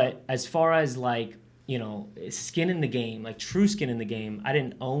 But as far as like, skin in the game, like true skin in the game, I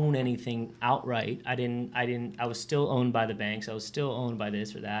didn't own anything outright. I was still owned by the banks. I was still owned by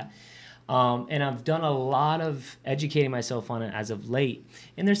this or that. And I've done a lot of educating myself on it as of late.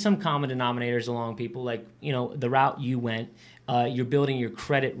 And there's some common denominators along people, like, the route you went. You're building your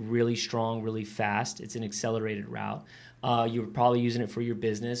credit really strong, really fast. It's an accelerated route. You're probably using it for your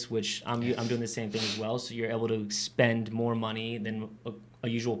business, which I'm doing the same thing as well. So you're able to spend more money than a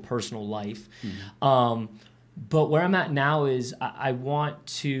usual personal life. But where I'm at now is I want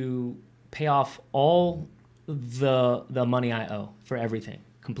to pay off all the money I owe for everything,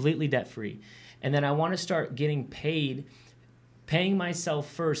 completely debt-free. And then I want to start getting paying myself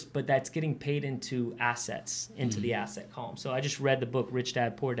first, but that's getting paid into assets, into the asset column. So I just read the book Rich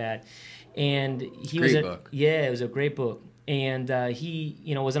Dad, Poor Dad, and it was a great book. And he,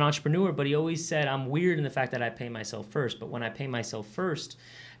 was an entrepreneur, but he always said, I'm weird in the fact that I pay myself first. But when I pay myself first,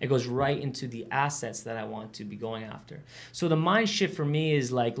 it goes right into the assets that I want to be going after. So the mind shift for me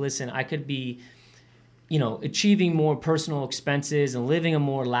is like, listen, I could be, achieving more personal expenses and living a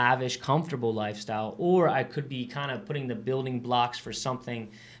more lavish, comfortable lifestyle, or I could be kind of putting the building blocks for something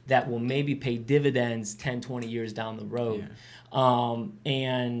that will maybe pay dividends 10, 20 years down the road.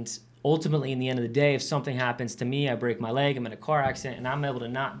 And ultimately, in the end of the day, if something happens to me, I break my leg, I'm in a car accident, and I'm able to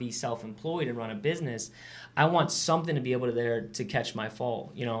not be self-employed and run a business, I want something to be able to catch my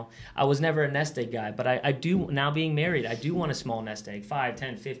fall. I was never a nest egg guy, but I do, now being married, I do want a small nest egg, 5,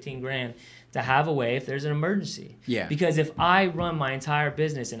 10, 15 grand to have away if there's an emergency. Because if I run my entire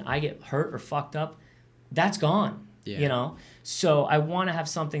business and I get hurt or fucked up, that's gone. So I want to have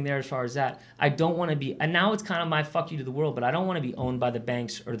something there as far as that. I don't want to be, and now it's kind of my fuck you to the world, but I don't want to be owned by the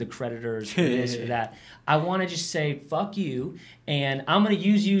banks or the creditors or this or that. I want to just say fuck you, and I'm going to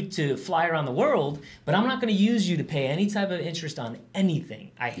use you to fly around the world, but I'm not going to use you to pay any type of interest on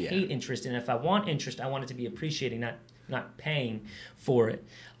anything. I hate interest, and if I want interest, I want it to be appreciating, not paying for it.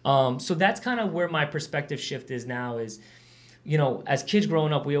 So that's kind of where my perspective shift is now is, as kids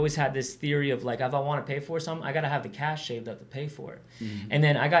growing up, we always had this theory of like, if I want to pay for something, I got to have the cash saved up to pay for it. And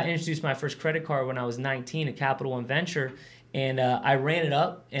then I got introduced to my first credit card when I was 19, a Capital One Venture, and I ran it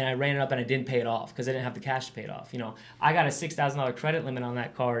up and I didn't pay it off because I didn't have the cash to pay it off. I got a $6,000 credit limit on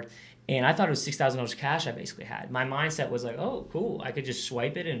that card, and I thought it was $6,000 cash I basically had. My mindset was like, oh, cool, I could just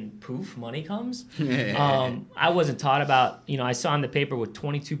swipe it and poof, money comes. I wasn't taught about, I saw in the paper with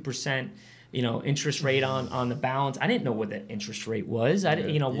 22% interest rate on the balance. I didn't know what the interest rate was.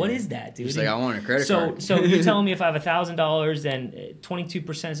 What is that, dude? It's like, I want a credit card. So you're telling me if I have $1,000 and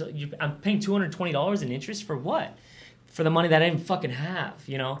 22%, I'm paying $220 in interest for what? For the money that I didn't fucking have,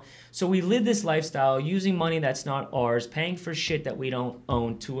 So we live this lifestyle using money that's not ours, paying for shit that we don't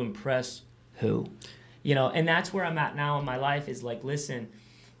own to impress who? And that's where I'm at now in my life is like, listen,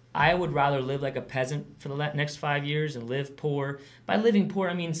 I would rather live like a peasant for the next 5 years and live poor. By living poor,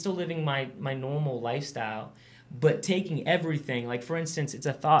 I mean still living my normal lifestyle, but taking everything. Like, for instance, it's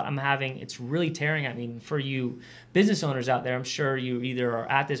a thought I'm having. It's really tearing at me. For you business owners out there, I'm sure you either are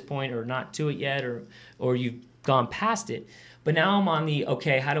at this point or not to it yet, or you've gone past it. But now I'm on the,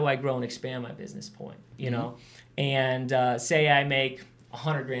 okay, how do I grow and expand my business point, And say I make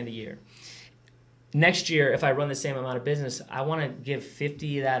 $100,000 a year. Next year, if I run the same amount of business, I want to give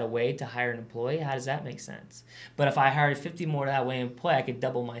 50 of that away to hire an employee. How does that make sense? But if I hired 50 more that way employee, I could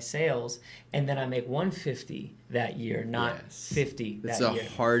double my sales, and then I make 150 that year, not 50 That's that year.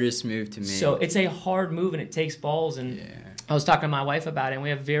 It's the hardest move to make. So it's a hard move, and it takes balls. And I was talking to my wife about it, and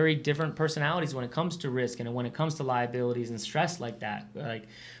we have very different personalities when it comes to risk and when it comes to liabilities and stress like that. Like,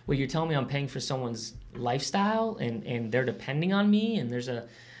 well, you're telling me I'm paying for someone's lifestyle, and they're depending on me, and there's a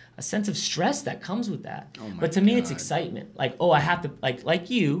sense of stress that comes with that. But to me, it's excitement. Like, I have to, like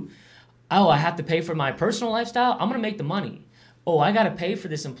you, I have to pay for my personal lifestyle. I'm going to make the money. I got to pay for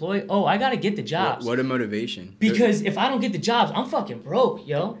this employee. I got to get the jobs. What a motivation. Because if I don't get the jobs, I'm fucking broke,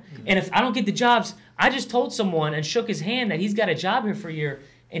 yo. And if I don't get the jobs, I just told someone and shook his hand that he's got a job here for a year,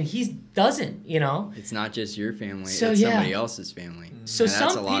 and he doesn't, It's not just your family, it's yeah. somebody else's family. So and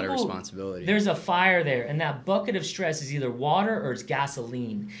that's some a lot people, of responsibility. There's a fire there, and that bucket of stress is either water or it's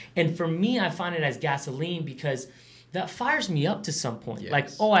gasoline. And for me, I find it as gasoline because that fires me up to some point. Yes. Like,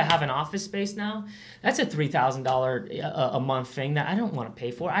 I have an office space now. That's a $3,000 a month thing that I don't want to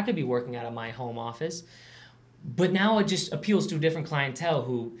pay for. I could be working out of my home office. But now it just appeals to a different clientele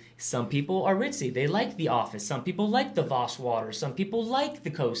who, some people are ritzy. They like the office. Some people like the Voss water. Some people like the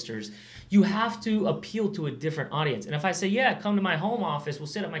coasters. You have to appeal to a different audience. And if I say, yeah, come to my home office, we'll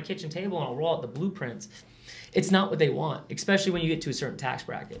sit at my kitchen table and I'll roll out the blueprints, it's not what they want, especially when you get to a certain tax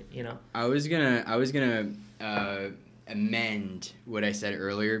bracket, I was gonna amend what I said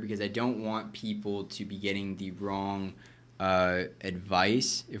earlier because I don't want people to be getting the wrong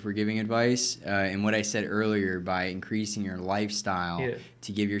advice if we're giving advice. And what I said earlier, by increasing your lifestyle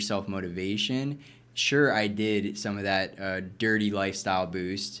to give yourself motivation. Sure, I did some of that dirty lifestyle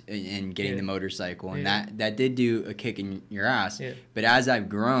boost and getting the motorcycle, and that did do a kick in your ass. Yeah. But as I've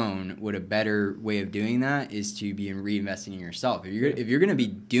grown, what a better way of doing that is to be reinvesting in yourself. If you're going to be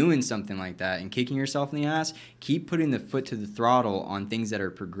doing something like that and kicking yourself in the ass, keep putting the foot to the throttle on things that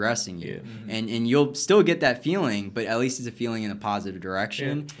are progressing you, and you'll still get that feeling, but at least it's a feeling in a positive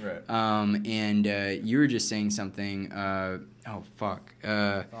direction. Yeah. Right. And you were just saying something. Oh, fuck.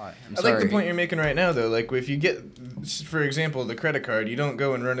 I like the point you're making right now, though. Like, if you get, for example, the credit card, you don't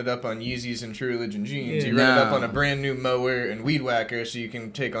go and run it up on Yeezys and True Religion jeans. You run it up on a brand new mower and weed whacker so you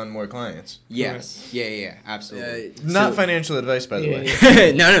can take on more clients. Yes. Yeah, absolutely. Not financial advice, by the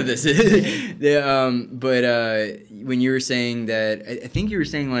way. None of this is. But when you were saying that, I think you were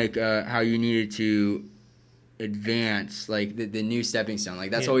saying, like, how you needed to advance, like, the new stepping stone. Like,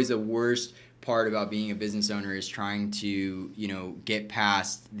 that's always the worst part about being a business owner, is trying to, get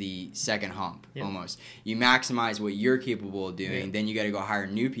past the second hump. Almost. You maximize what you're capable of doing, then you got to go hire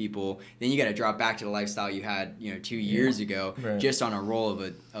new people, then you got to drop back to the lifestyle you had 2 years ago, just on a roll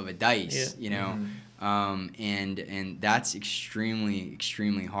of a dice. And that's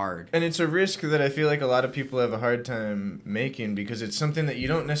extremely hard. And it's a risk that I feel like a lot of people have a hard time making, because it's something that you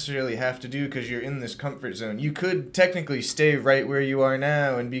don't necessarily have to do because you're in this comfort zone. You could technically stay right where you are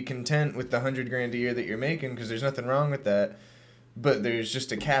now and be content with the $100,000 a year that you're making, because there's nothing wrong with that. But there's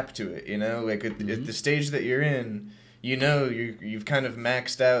just a cap to it, Like at the stage that you're in, you've kind of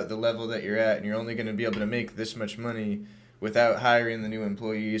maxed out the level that you're at, and you're only going to be able to make this much money without hiring the new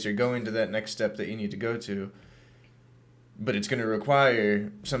employees or going to that next step that you need to go to. But it's going to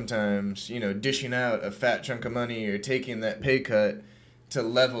require sometimes, dishing out a fat chunk of money or taking that pay cut to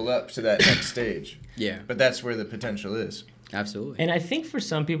level up to that next stage. Yeah. But that's where the potential is. Absolutely. And I think for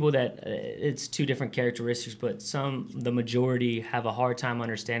some people that it's two different characteristics, but the majority have a hard time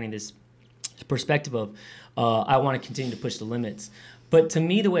understanding this perspective of, I want to continue to push the limits. But to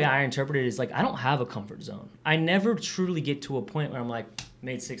me, the way I interpret it is like, I don't have a comfort zone. I never truly get to a point where I'm like,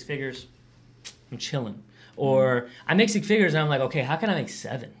 made 6 figures, I'm chilling. Or I make 6 figures and I'm like, okay, how can I make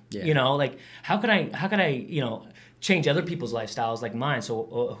 7? Yeah. Like how could I change other people's lifestyles like mine.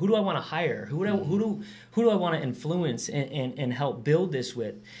 So who do I want to hire? Who do I want to influence and help build this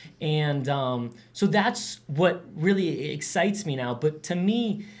with? And so that's what really excites me now. But to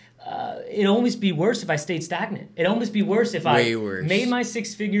me, it'd almost be worse if I stayed stagnant. It'd almost be worse if I made my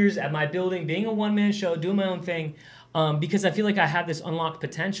 6 figures at my building, being a one-man show, doing my own thing, because I feel like I have this unlocked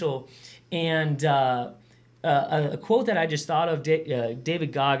potential. And a quote that I just thought of,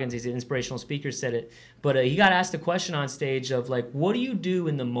 David Goggins, he's an inspirational speaker, said it, but he got asked a question on stage of like, what do you do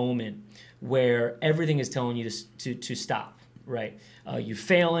in the moment where everything is telling you to stop, right? You're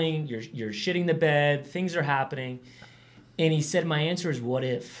failing, you're shitting the bed, things are happening. And he said, my answer is what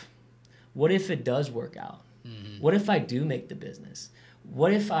if? What if it does work out? Mm-hmm. What if I do make the business?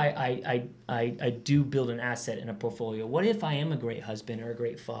 What if I do build an asset in a portfolio? What if I am a great husband or a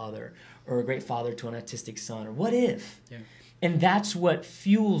great father or a great father to an autistic son? Or what if? Yeah. And that's what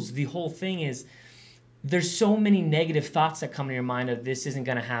fuels the whole thing is there's so many negative thoughts that come to your mind of this isn't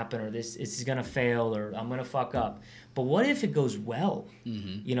going to happen or this is going to fail or I'm going to fuck up. But what if it goes well?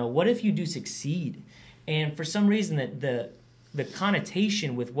 Mm-hmm. You know, what if you do succeed? And for some reason that the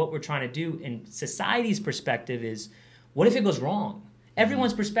connotation with what we're trying to do in society's perspective is what if it goes wrong?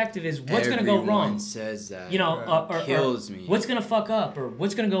 Everyone's perspective is what's going to go wrong. Everyone says that. You know, kills me. What's going to fuck up or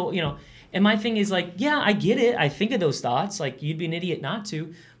what's going to go, you know. And my thing is like, yeah, I get it. I think of those thoughts. Like, you'd be an idiot not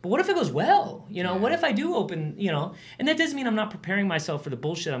to. But what if it goes well? You know, what if I do open, you know. And that doesn't mean I'm not preparing myself for the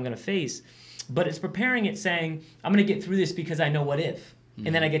bullshit I'm going to face. But it's preparing it saying, I'm going to get through this because I know what if. Mm-hmm.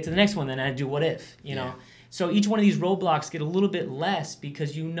 And then I get to the next one, then I do what if, you know. So each one of these roadblocks get a little bit less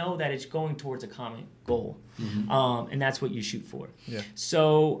because you know that it's going towards a common goal. Mm-hmm. And that's what you shoot for. Yeah.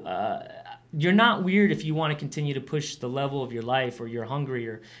 So you're not weird if you want to continue to push the level of your life or you're hungry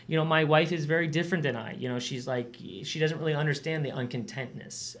or, you know, my wife is very different than I. You know, she's like, she doesn't really understand the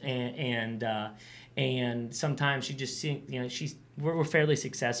uncontentness. And sometimes she just, you know, we're fairly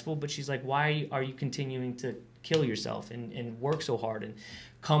successful, but she's like, why are you continuing to kill yourself and work so hard and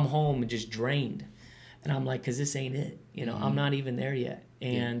come home and just drained? And I'm like, because this ain't it. You know, I'm not even there yet.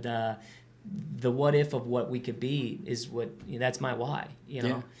 And the what if of what we could be is what, you know, that's my why, you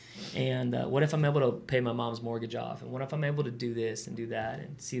know. Yeah. And what if I'm able to pay my mom's mortgage off? And what if I'm able to do this and do that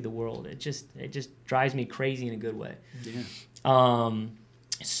and see the world? It just drives me crazy in a good way. Yeah.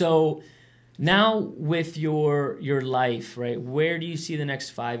 So now with your life, right, where do you see the next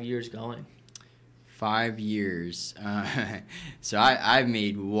 5 years going? 5 years. So I've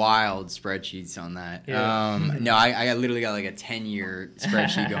made wild spreadsheets on that. Yeah. No, I literally got like a 10-year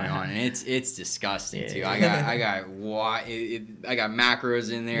spreadsheet going on, and it's disgusting too. I got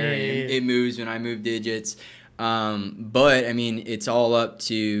macros in there. And it moves when I move digits. But I mean, it's all up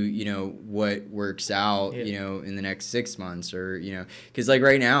to, you know, what works out, you know, in the next 6 months or, you know, because like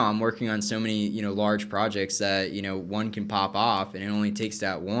right now I'm working on so many, you know, large projects that, you know, one can pop off and it only takes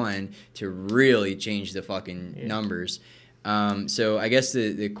that one to really change the fucking numbers. So I guess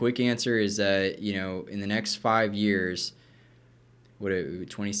the quick answer is that, you know, in the next 5 years,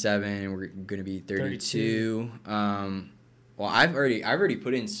 27, we're going to be 32. Well, I've already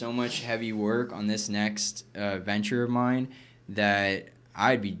put in so much heavy work on this next venture of mine that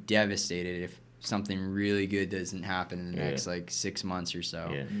I'd be devastated if something really good doesn't happen in the next like 6 months or so.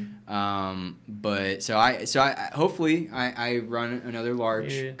 Yeah. But so I hopefully I run another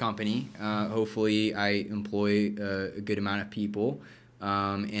large company. Hopefully I employ a good amount of people.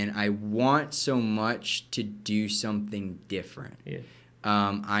 And I want so much to do something different. Yeah.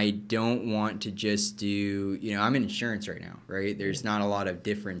 I don't want to just do, you know, I'm in insurance right now, right? There's not a lot of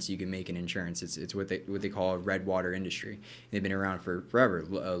difference you can make in insurance. It's what they call a red water industry. They've been around for forever.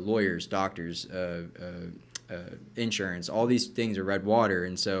 Lawyers, doctors, insurance, all these things are red water.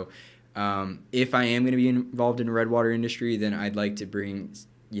 And so if I am going to be involved in the red water industry, then I'd like to bring,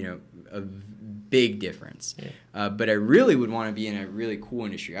 you know, a big difference. Yeah. But I really would want to be in a really cool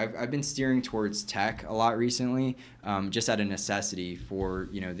industry. I've been steering towards tech a lot recently, just out of necessity for,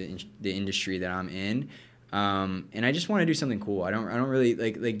 you know, the industry that I'm in. And I just want to do something cool. I don't really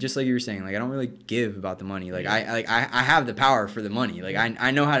like just like you were saying, like I don't really give about the money. Like I have the power for the money. Like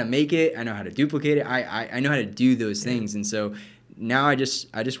I know how to make it. I know how to duplicate it. I know how to do those things. And so now I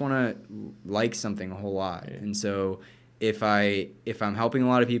just want to like something a whole lot. Yeah. And so if I'm helping a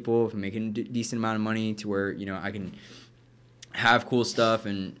lot of people, if I'm making a decent amount of money to where, you know, I can have cool stuff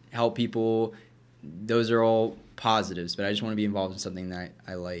and help people, those are all positives. But I just want to be involved in something that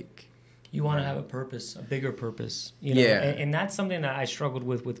I like. You want to have a purpose, a bigger purpose. You know? Yeah. And that's something that I struggled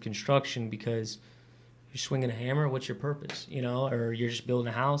with construction because you're swinging a hammer, what's your purpose? You know, or you're just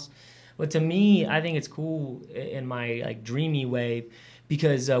building a house. But to me, I think it's cool in my like dreamy way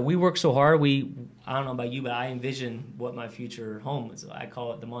because we work so hard. I don't know about you, but I envision what my future home is. I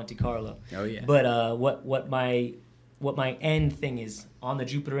call it the Monte Carlo. Oh yeah. But what my end thing is on the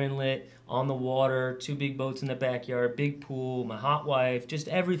Jupiter Inlet, on the water, 2 big boats in the backyard, big pool, my hot wife, just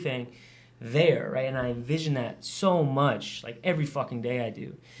everything there, right? And I envision that so much, like every fucking day I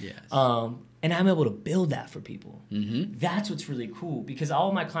do. Yes. And I'm able to build that for people. Mm-hmm. That's what's really cool because all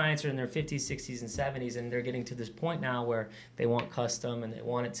of my clients are in their 50s, 60s, and 70s, and they're getting to this point now where they want custom and they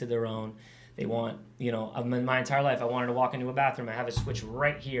want it to their own. They want, you know, in my entire life, I wanted to walk into a bathroom. I have a switch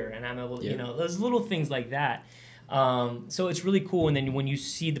right here, and I'm able, you know, those little things like that. So it's really cool. And then when you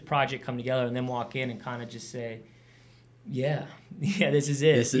see the project come together and then walk in and kind of just say, yeah, this is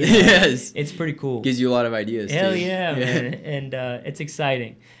it. Yes. It's pretty cool. Gives you a lot of ideas. Hell too. yeah, man. And it's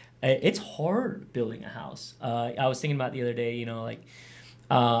exciting. It's hard building a house. I was thinking about it the other day, you know, like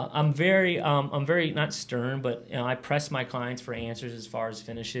I'm very not stern, but you know, I press my clients for answers as far as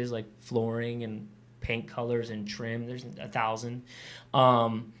finishes, like flooring and paint colors and trim. There's 1,000.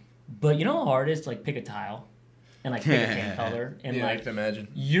 But you know how hard it is to like pick a tile and like pick a paint color and yeah, like I can imagine.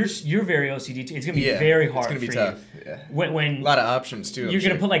 You're very OCD too. It's gonna be very hard. It's gonna be for tough. You. Yeah. When a lot of options too. You're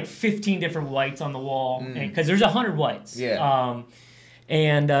gonna put like 15 different whites on the wall because there's 100 whites. Yeah.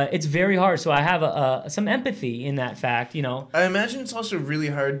 And it's very hard. So I have some empathy in that fact, you know. I imagine it's also really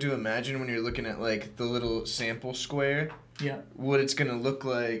hard to imagine when you're looking at like the little sample square. Yeah. What it's gonna look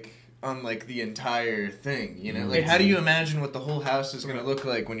like on like the entire thing, you know? Like how do you imagine what the whole house is gonna look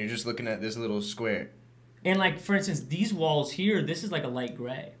like when you're just looking at this little square? And like for instance, these walls here, this is like a light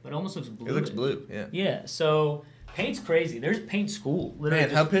gray, but it almost looks blue. It looks blue, yeah. Yeah. So paint's crazy. There's paint school. Literally.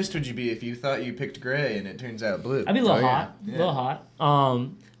 Man, how pissed would you be if you thought you picked gray and it turns out blue? I'd be a little hot. Yeah. A little hot.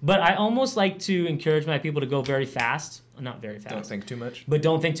 But I almost like to encourage my people to go very fast. Not very fast. Don't think too much. But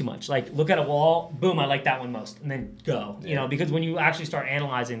don't think too much. Like, look at a wall, boom, I like that one most. And then go. Yeah. You know, because when you actually start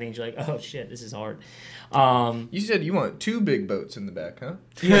analyzing things, you're like, oh, shit, this is hard. You said you want 2 big boats in the back, huh?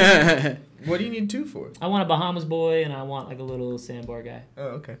 Yeah. What do you need 2 for? I want a Bahamas boy, and I want, like, a little sandbar guy. Oh,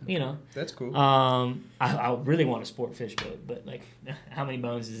 okay. You know. That's cool. I really want a sport fish boat, but, like, how many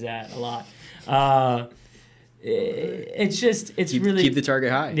bones is that? A lot. It's just, it's really... Keep the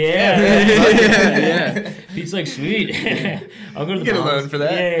target high. Yeah. Pete's like, sweet. I'll go to the get a loan for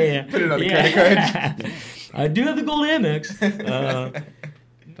that. Yeah. Put it on the credit card. I do have the gold Amex.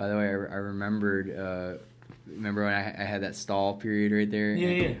 By the way, I remembered... remember when I had that stall period right there?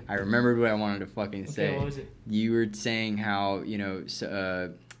 Yeah. I remembered what I wanted to fucking say. What was it? You were saying how, you know,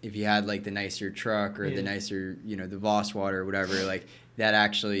 if you had like the nicer truck or the nicer, you know, the Voss water or whatever, like that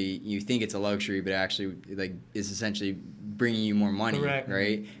actually, you think it's a luxury, but actually like is essentially bringing you more money, Correct.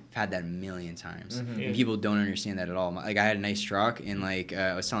 right? I've had that a million times. Mm-hmm. And people don't understand that at all. Like I had a nice truck and like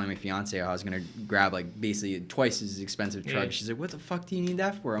I was telling my fiance how I was going to grab like basically twice as expensive truck. Yeah. She's like, what the fuck do you need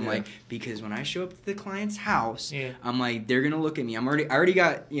that for? I'm like, because when I show up to the client's house, I'm like, they're going to look at me. I already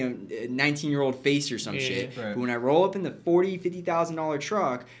got, you know, a 19-year-old face or some shit. Right. But when I roll up in the $40,000-$50,000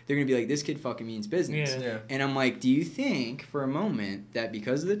 truck, they're going to be like, this kid fucking means business. Yeah. And I'm like, do you think for a moment that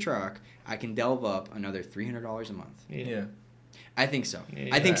because of the truck, I can delve up another $300 a month? Yeah. I think so. Yeah.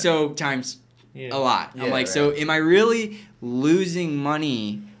 I think so times a lot. Yeah, I'm like, so am I really losing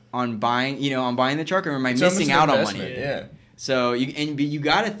money on buying the truck, or am I missing out on money? Yeah. So you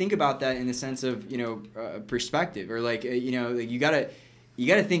got to think about that in the sense of, you know, perspective, or like, you know, like you got to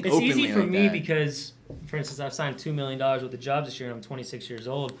think it's openly. It's easy for like me that. because, for instance, I've signed $2 million worth of jobs this year, and I'm 26 years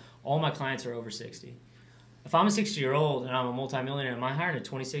old. All my clients are over 60. If I'm a 60-year-old and I'm a multimillionaire, am I hiring a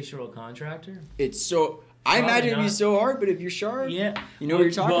 26-year-old contractor? It's so. I Probably imagine it'd be not. so hard, but if you're sharp, Yeah. you know what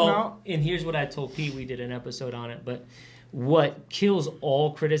you're talking about. And here's what I told Pete. We did an episode on it. But what kills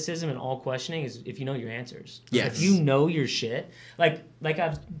all criticism and all questioning is if you know your answers. Yes. If you know your shit. Like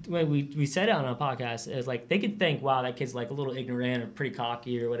when we said it on a podcast, it's like they could think, wow, that kid's like a little ignorant or pretty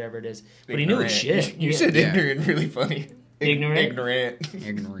cocky or whatever it is. But he knew his shit. You said ignorant really funny. Ignorant?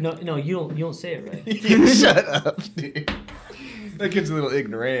 Ignorant. No, you don't say it right. Shut up, dude. That kid's a little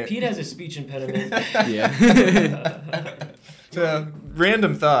ignorant. Pete has a speech impediment. Yeah. So,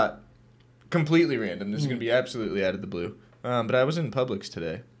 random thought. Completely random. This is going to be absolutely out of the blue. But I was in Publix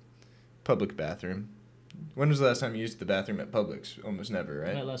today. Public bathroom. When was the last time you used the bathroom at Publix? Almost never,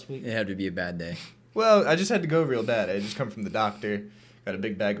 right? Right, last week. It had to be a bad day. Well, I just had to go real bad. I had just come from the doctor. Got a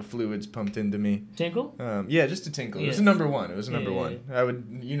big bag of fluids pumped into me. Tinkle? Yeah, just a tinkle. It was a number one. It was a number one. I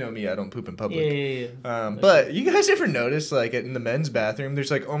would, you know me, I don't poop in public. Yeah. But you guys ever notice, like, in the men's bathroom,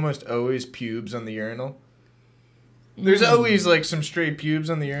 there's, like, almost always pubes on the urinal? There's always, like, some stray pubes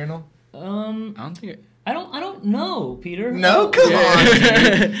on the urinal. I don't think it... I don't don't know, Peter. No, come on.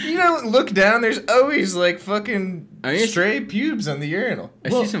 Dude. You don't look down. There's always like fucking stray pubes on the urinal. I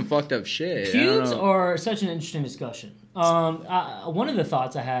see some fucked up shit. Pubes are such an interesting discussion. One of the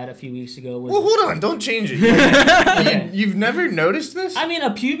thoughts I had a few weeks ago was... Well, hold on. Don't change it. You've never noticed this? I mean,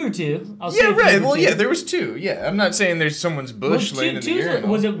 a pube or two. Well, yeah, there was two. Yeah, I'm not saying there's someone's bush laying in the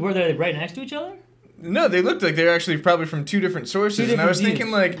urinal. Were they right next to each other? No, they looked like they were actually probably from two different sources, and I was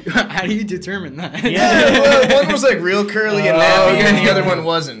thinking like, how do you determine that? Yeah, well, one was like real curly and nappy, and the other one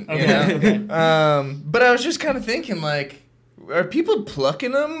wasn't. Okay, you know? Okay. But I was just kind of thinking like, are people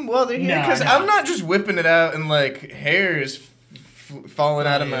plucking them while they're here? Because I'm not just whipping it out and like hair is falling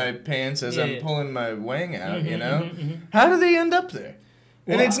out of my pants as I'm pulling my wang out. You know, how do they end up there?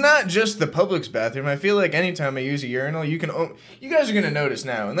 And it's not just the public's bathroom. I feel like anytime I use a urinal, you guys are gonna notice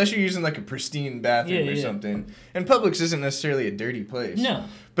now, unless you're using like a pristine bathroom or something. And Publix isn't necessarily a dirty place. No.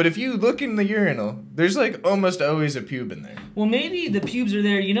 But if you look in the urinal, there's like almost always a pube in there. Well, maybe the pubes are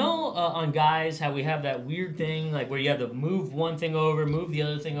there. You know, on guys, how we have that weird thing, like where you have to move one thing over, move the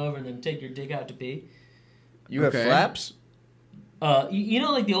other thing over, and then take your dick out to pee. You have flaps? You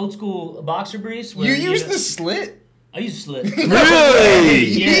know, like the old school boxer briefs. You use the slit? I use a slit. Really?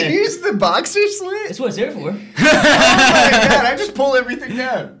 Yeah. You use the boxer slit? That's what it's there for. Oh my god! I just pull everything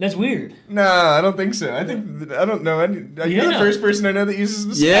down. That's weird. No, I don't think so. I don't know. You're the first person I know that uses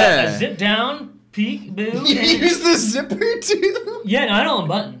the slit. Yeah. Zip down, peek, boo. You use the zipper too? Yeah, no, I don't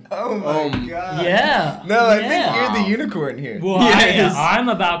unbutton. Oh my god. Yeah. No, I think you're the unicorn here. Well, I'm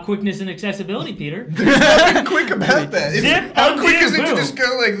about quickness and accessibility, Peter. There's nothing quick about that. How quick is it to boom. just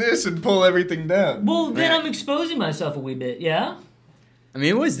go like this and pull everything down? Well, then I'm exposing myself a wee bit, yeah? I mean,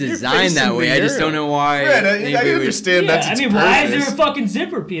 it was designed that way. I just don't know why. Right, I understand that's its purpose. Why is there a fucking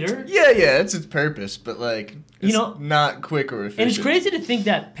zipper, Peter? Yeah, that's its purpose, but like, it's not quick or efficient. And it's crazy to think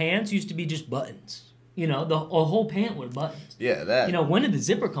that pants used to be just buttons. You know, a whole pant with buttons. Yeah, that. You know, when did the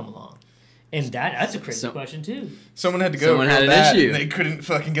zipper come along? And that's a crazy question, too. Someone had to go had an issue. And they couldn't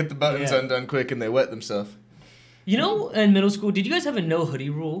fucking get the buttons undone quick, and they wet themselves. You know, in middle school, did you guys have a no hoodie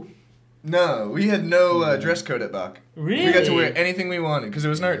rule? No, we had no dress code at Bach. Really? We got to wear anything we wanted, because it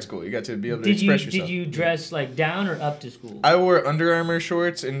was an art school. You got to be able to express yourself. Did you dress, like, down or up to school? I wore Under Armour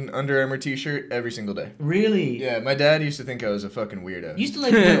shorts and Under Armour t-shirt every single day. Really? Yeah, my dad used to think I was a fucking weirdo. You used to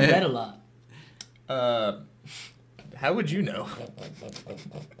like to wear red a lot. How would you know?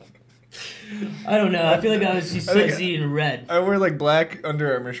 I don't know. I feel like I was just seeing red. I wear like black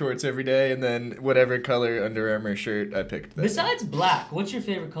Under Armour shorts every day, and then whatever color Under Armour shirt I picked. Besides black, what's your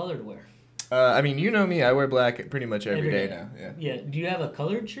favorite color to wear? I mean, you know me. I wear black pretty much every day now. Yeah. Yeah. Do you have a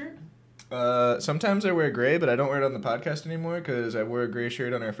colored shirt? Sometimes I wear gray, but I don't wear it on the podcast anymore because I wore a gray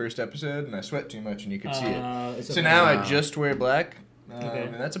shirt on our first episode, and I sweat too much, and you could see it. So now I just wear black.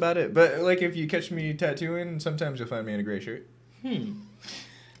 And that's about it. But like, if you catch me tattooing, sometimes you'll find me in a gray shirt.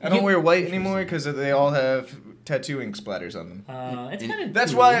 I don't wear white anymore because they all have tattooing splatters on them. It's kind of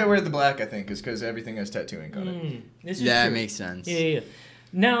that's why I wear the black. I think is because everything has tattooing on it. That makes sense. Yeah.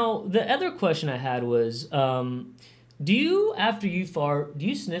 Now the other question I had was, do you after you fart, do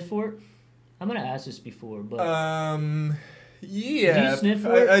you sniff for it? I'm gonna ask this before, but yeah. Do you sniff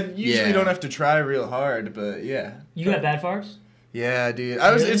for it? I usually don't have to try real hard, but yeah. You got bad farts? Yeah, dude.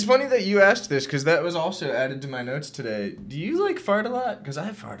 It's funny that you asked this because that was also added to my notes today. Do you like fart a lot? Because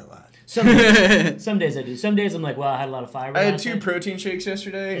I fart a lot. Some days I do. Some days I'm like, wow, I had a lot of fiber. I had 2 protein shakes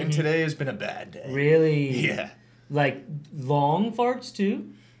yesterday, and today has been a bad day. Really? Yeah. Like long farts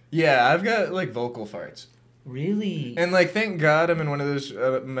too? Yeah, I've got like vocal farts. Really? And like, thank God I'm in one of those.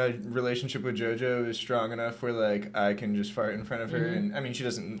 My relationship with JoJo is strong enough where like I can just fart in front of her, and I mean she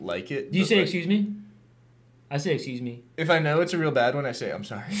doesn't like it. Do you say excuse me? I say excuse me. If I know it's a real bad one, I say I'm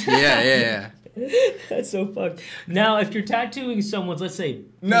sorry. Yeah. That's so fucked. Now, if you're tattooing someone's, let's say...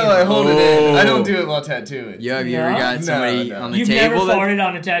 No, I hold it in. I don't do it while tattooing. Yo, have you ever got somebody on the You've table? You've never farted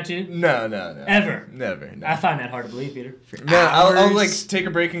on a tattoo? No. Ever? Never. I find that hard to believe, Peter. No, I'll like take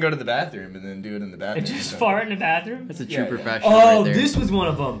a break and go to the bathroom and then do it in the bathroom. And just fart in the bathroom? That's a true professional right there. This was one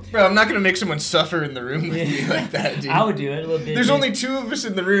of them. Bro, I'm not going to make someone suffer in the room with me like that, dude. I would do it a little bit. There's only 2 of us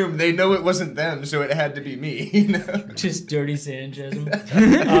in the room. They know it wasn't them, so it had to be me, you know? Just dirty Sanchez.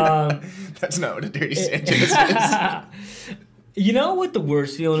 That's not what a dirty Sanchez is. You know what the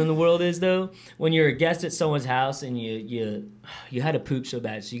worst feeling in the world is, though? When you're a guest at someone's house and you had to poop so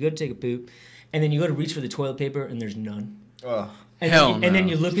bad. So you go to take a poop, and then you go to reach for the toilet paper, and there's none. Oh, and then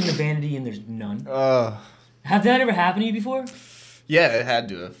you look in the vanity, and there's none. Have that ever happened to you before? Yeah, it had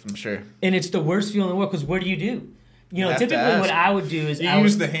to have, I'm sure. And it's the worst feeling in the world, because what do? You know, typically what I would do is... You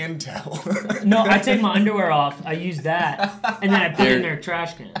use the hand towel. No, I take my underwear off, I use that, and then I put it in their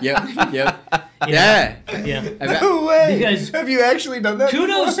trash can. Yep. Yeah. Yeah. No way. Because have you actually done that?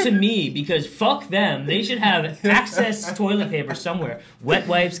 Kudos before? to me, because fuck them. They should have access toilet paper somewhere. Wet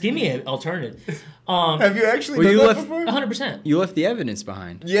wipes. Give me an alternative. Have you actually Well, done you that left- before? 100%. You left the evidence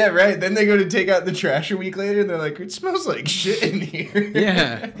behind. Yeah, right. Then they go to take out the trash a week later, and they're like, "It smells like shit in here."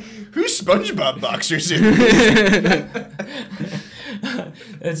 Yeah. Whose SpongeBob boxers in here?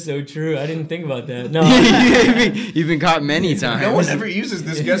 That's so true. I didn't think about that. No. You've been caught many times. No one ever uses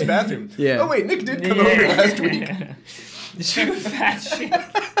this guest bathroom. Yeah. Oh wait, Nick did come over last week. You fat shit.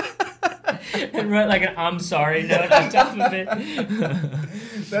 And write like an "I'm sorry" note on top of it.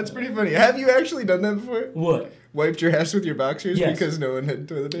 That's pretty funny. Have you actually done that before? What? Wiped your ass with your boxers Yes. because no one had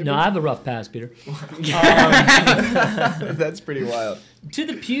toilet paper? No, I have a rough past, Peter. That's pretty wild. To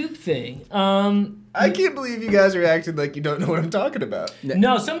the pube thing. I can't believe you guys are acting like you don't know what I'm talking about.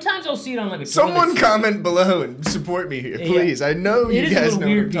 No, sometimes I'll see it on like a Someone toilet seat. comment below and support me here, Yeah. please. I know It you is a guys little know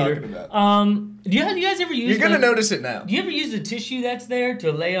weird, what I'm Peter. talking about. Do you guys ever use? You're gonna like- notice it now. Do you ever use the tissue that's there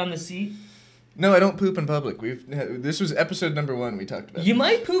to lay on the seat? No, I don't poop in public. This was episode number 1 we talked about. You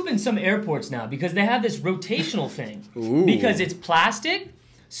might poop in some airports now because they have this rotational thing. Ooh. Because it's plastic,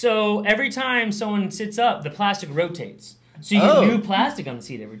 so every time someone sits up, the plastic rotates. So you Oh. get new plastic on the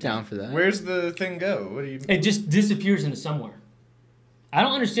seat every time. Down for that. Where's the thing go? What do you? It just disappears into somewhere. I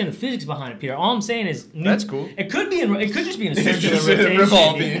don't understand the physics behind it, Peter. All I'm saying is That's cool. It could be it could just be in a It's circular just rotation.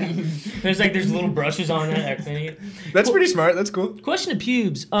 revolving. There's little brushes on it. That's pretty smart. That's cool. Question to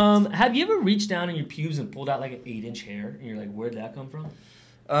pubes. Have you ever reached down in your pubes and pulled out like an 8-inch hair and you're like, where'd that come from?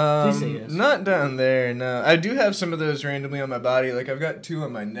 Please say yes. Not down there. No, I do have some of those randomly on my body. Like I've got 2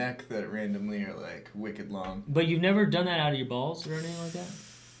 on my neck that randomly are like wicked long. But you've never done that out of your balls or anything like that?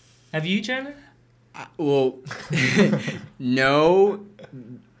 Have you, Chandler? Well, no,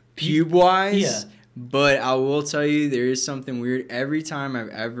 pube-wise. Yeah. But I will tell you, there is something weird. Every time I've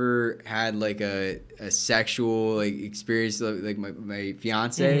ever had like a sexual like experience, like my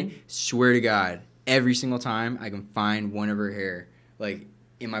fiance, swear to God, every single time I can find one of her hair, like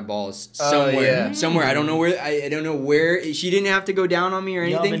in my balls somewhere. Yeah. Somewhere. I don't know where. I don't know where. She didn't have to go down on me or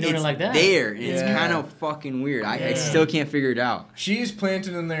Y'all anything. been doing It's it like that. there, and it's Yeah. kind of fucking weird. I Yeah. still can't figure it out. She's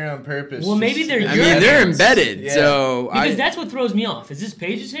planted them there on purpose. Well, maybe they're I your mean, they're hairs. embedded, Yeah. so Because that's what throws me off. Is this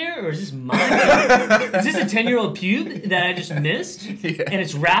Paige's hair or is this mine? Is this a 10-year-old pube that I just missed? Yeah. And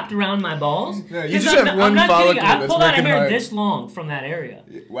it's wrapped around my balls? No, you 'Cause just I'm have not- I'm one not follicle kidding. I that's pulled out a working hair hard. this long from that area.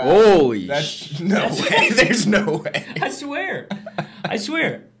 Wow. Holy That's no That's- way. There's no way. I swear. I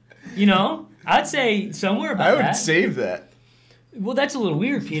swear. You know? I'd say somewhere about I would that. save that. Well, that's a little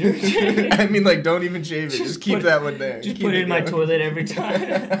weird, Peter. I mean, like, don't even shave it. Just keep put- that one there. Just Keep put it in my going. toilet every time.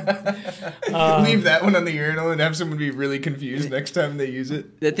 Leave that one on the urinal and have someone be really confused next time they use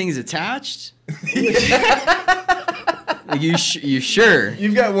it. that thing's attached. Like, you sure?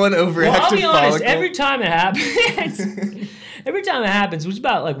 You've got one overactive Well, I'll be honest. follicle. Every time it happens, which is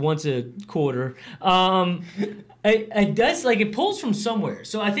about like once a quarter, it does like it pulls from somewhere.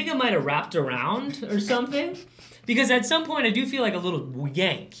 So I think I might have wrapped around or something. Because at some point I do feel like a little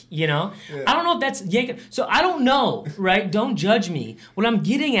yank, you know? Yeah. I don't know if that's yanking. So I don't know, right? Don't judge me. What I'm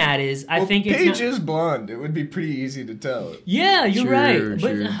getting at is I think it's Paige not, is blonde. It would be pretty easy to tell. yeah, you're Sure, right.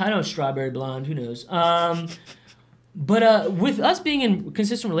 But sure. I know strawberry blonde, who knows? But with us being in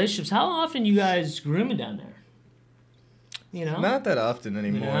consistent relationships, how often you guys grooming down there? You know? Not that often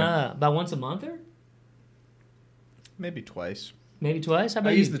anymore. Yeah, about once a month or Maybe twice. maybe twice? How I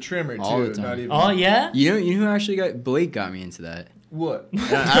about use you? the trimmer too. All the time. Not even. Oh yeah? You know who actually Blake got me into that. What?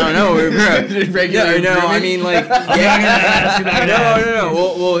 I don't know. Regular No, I grooming? mean like. No.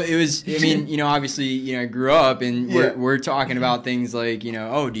 Well, it was. I mean, obviously, I grew up, and Yeah. we're talking about things like,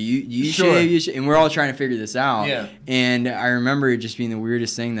 oh, do you Sure. shave? You shave? And we're all trying to figure this out. Yeah. And I remember it just being the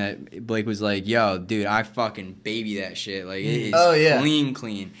weirdest thing that Blake was like, "Yo, dude, I fucking baby that shit. Like, it is Oh, yeah.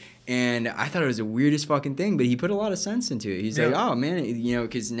 clean." And I thought it was the weirdest fucking thing, but he put a lot of sense into it. He's like, Yeah. oh, man,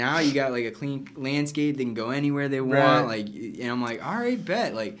 because now you got, like, a clean landscape. They can go anywhere they want. Right. Like, and I'm like, all right,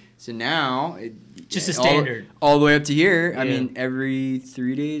 bet. Like, so now... Just a standard. All the way up to here. I Yeah. mean, every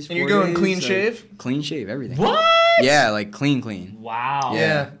 3 days, 4 And you're going days, clean like, shave? Clean shave, everything. What? Yeah, like, clean. Wow.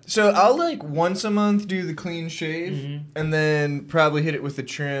 Yeah. So I'll like once a month do the clean shave, Mhm. and then probably hit it with the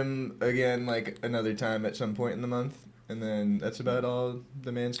trim again like another time at some point in the month. And then that's about all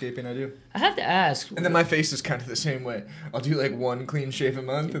the manscaping I do. I have to ask. And then my face is kind of the same way. I'll do like one clean shave a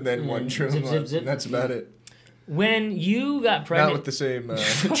month and then one trim Zip, a zip, month. zip. And that's about it. When you got Not pregnant, with the same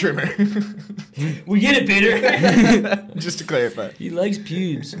trimmer. we get it, Peter. Just to clarify. He likes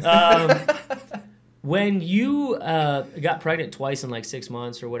pubes. When you got pregnant twice in like 6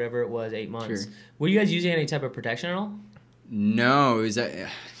 months or whatever it was, 8 months, Sure. were you guys using any type of protection at all? No, it was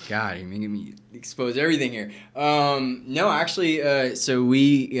God, you're making me expose everything here. No, actually, so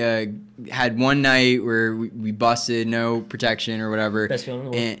we had one night where we busted, no protection or whatever. Best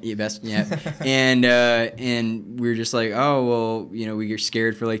feeling in the world. And, and we were just like, oh, well, we were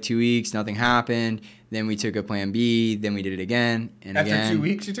scared for like 2 weeks. Nothing happened. Then we took a plan B. Then we did it again and After again. 2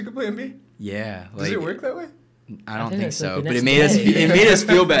 weeks, you took a plan B? Yeah. Does it work that way? I don't think that's so, like the but it next made us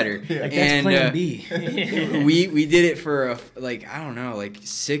feel better. Like, that's And plan B. we did it for I don't know, like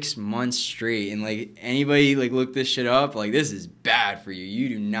 6 months straight, and like anybody like look this shit up, like this is bad for you. You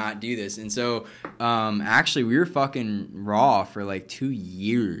do not do this. And so actually we were fucking raw for like 2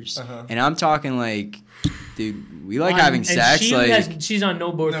 years, and I'm talking like, dude, we like having sex. She's on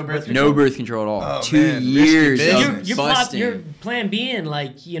no birth control. No birth control at all. Oh, 2 man, years risky of business. busting. You're plan B and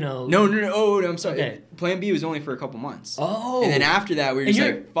like No. Oh, no, I'm sorry. Okay. Plan B was only for a couple months. Oh. And then after that, we were And just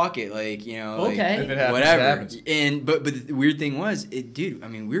you're- like, fuck it, like Okay. If it happens, whatever. it happens. And but the weird thing was, dude. I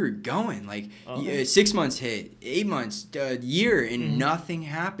mean, we were going like 6 months hit, 8 months, a year, and nothing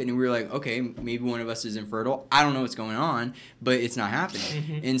happened. And we were like, okay, maybe one of us is infertile. I don't know what's going on, but it's not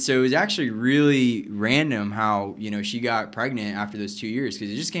happening. And so it was actually really random how she got pregnant after those 2 years,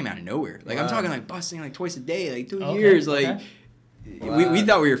 because it just came out of nowhere. Like I'm talking like busting like twice a day, like 2 years, like. Okay. We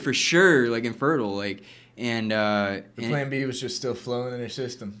thought we were for sure like infertile, like, and The plan B was just still flowing in her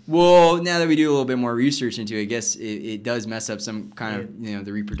system. well, now that we do a little bit more research into it, I guess it does mess up some kind of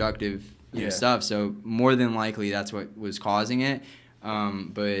the reproductive stuff. So more than likely that's what was causing it.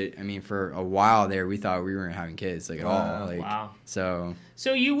 But I mean, for a while there, we thought we weren't having kids like at all. Like, Wow.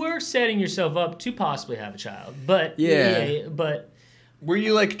 So you were setting yourself up to possibly have a child, but but Were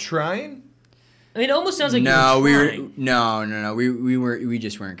you like trying? I mean, it almost sounds like no, you were trying. no. We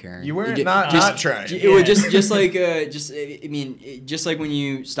just weren't caring. You weren't It- not trying. It was just like just like when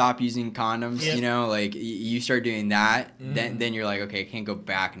you stop using condoms, Yep. like you start doing that, then you're like, okay, I can't go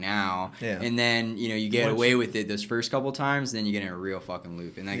back now. Yeah. And then you get away with it those first couple times, then you get in a real fucking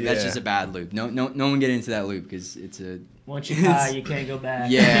loop, and that's just a bad loop. No one get into that loop because it's a Once you die, you can't go back.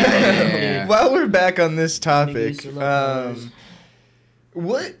 Yeah. While we're back on this Nigga topic, used to love boys.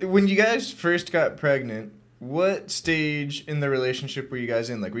 when you guys first got pregnant, what stage in the relationship were you guys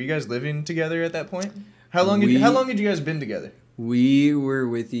in? Like, were you guys living together at that point? How long had you guys been together? We were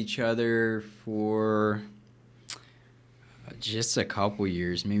with each other for just a couple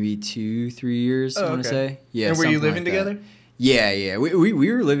years, maybe 2-3 years. I want to say. Yeah. And were you something living like that. together? Yeah. We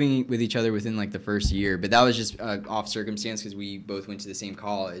were living with each other within like the first year, but that was just off circumstance because we both went to the same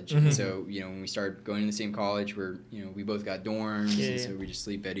college. And so when we started going to the same college, we both got dorms, and so we just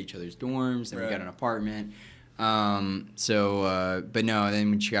sleep at each other's dorms. And we got an apartment. But no, then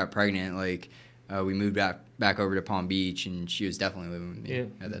when she got pregnant, like we moved back over to Palm Beach, and she was definitely living with me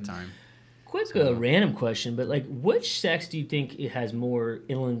at that time. Quick, random question, but like, which sex do you think it has more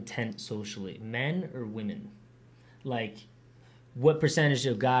ill intent socially, men or women? Like, what percentage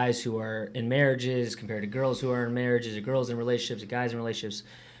of guys who are in marriages compared to girls who are in marriages, or girls in relationships, or guys in relationships?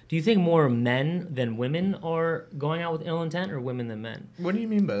 Do you think more men than women are going out with ill intent, or women than men? What do you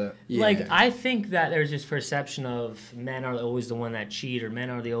mean by that? Yeah. Like, I think that there's this perception of men are always the one that cheat, or men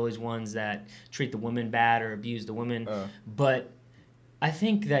are the always ones that treat the woman bad or abuse the woman. But I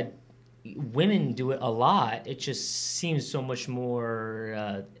think that women do it a lot. It just seems so much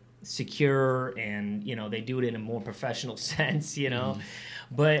more secure, and they do it in a more professional sense.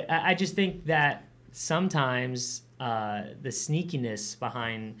 But I just think that sometimes the sneakiness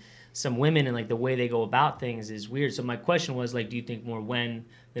behind some women and like the way they go about things is weird. So my question was, like, do you think more men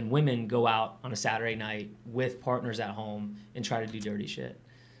than women go out on a Saturday night with partners at home and try to do dirty shit?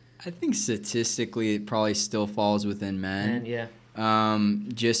 I think statistically it probably still falls within men. And yeah.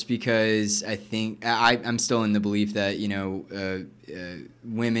 Just because I think I'm still in the belief that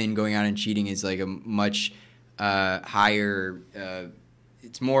women going out and cheating is like a much higher.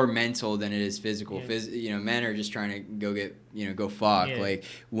 It's more mental than it is physical. Men are just trying to go fuck. Yeah. Like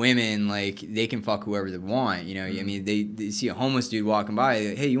women, like they can fuck whoever they want. I mean, they see a homeless dude walking by.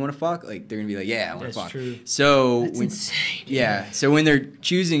 Like, hey, you want to fuck? Like they're gonna be like, yeah, I want to fuck. True. So That's insane. Yeah. So when they're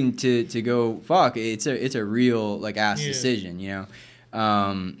choosing to go fuck, it's a real like ass decision.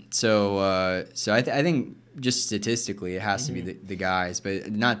 So I think just statistically it has to be the guys, but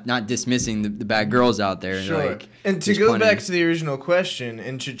not dismissing the bad girls out there. Sure. Like, And to there's go plenty. back to the original question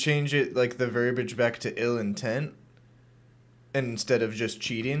and to change it, like the verbiage back to ill intent instead of just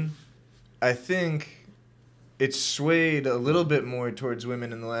cheating, I think it's swayed a little bit more towards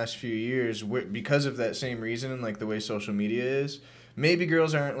women in the last few years because of that same reason and like the way social media is. maybe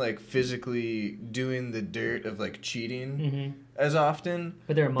girls aren't like physically doing the dirt of like cheating as often,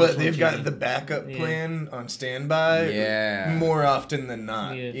 but they've got the backup plan on standby more often than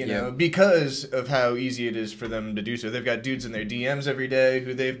not, you know, because of how easy it is for them to do so. They've got dudes in their DMs every day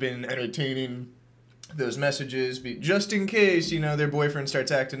who they've been entertaining those messages just in case, you know, their boyfriend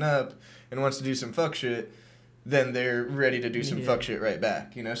starts acting up and wants to do some fuck shit. Then they're ready to do some fuck shit right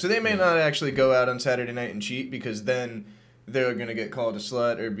back, you know? So they may not actually go out on Saturday night and cheat, because then they're going to get called a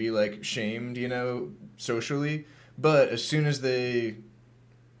slut or be, like, shamed, you know, socially. But as soon as they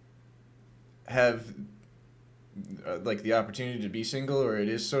have, like, the opportunity to be single, or it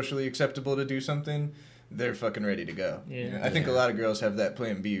is socially acceptable to do something, they're fucking ready to go. Yeah. You know, I think a lot of girls have that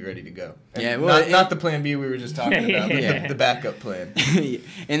plan B ready to go. And not the plan B we were just talking about, but the backup plan.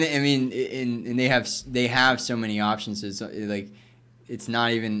 And I mean, and they have so many options. So it's like, it's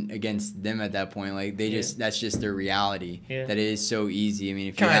not even against them at that point. Like, they that's just their reality. Yeah. That it is so easy. I mean,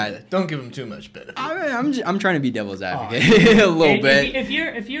 if you don't give them too much benefit. I'm trying to be devil's advocate a little bit.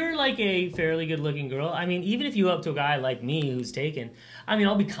 If you're like a fairly good looking girl, I mean, even if you go up to a guy like me who's taken, I mean,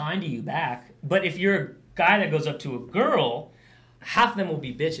 I'll be kind to you back. But if you're a guy that goes up to a girl, half of them will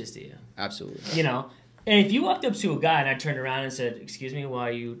be bitches to you. Absolutely. You know? And if you walked up to a guy and I turned around and said, "Excuse me, why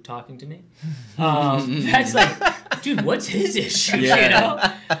are you talking to me?" That's like, dude, what's his issue? You know?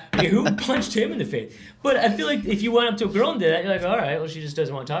 I mean, who punched him in the face? But I feel like if you went up to a girl and did that, you're like, all right, well, she just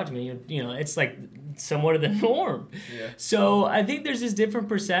doesn't want to talk to me. You know, it's like somewhat of the norm. Yeah. So I think there's this different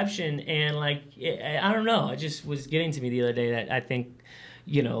perception, and like, I don't know. It just was getting to me the other day that I think,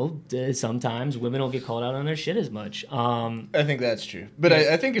 you know, sometimes women don't get called out on their shit as much. I think that's true. But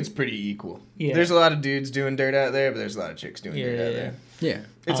I think it's pretty equal. Yeah. There's a lot of dudes doing dirt out there, but there's a lot of chicks doing dirt out there. Yeah.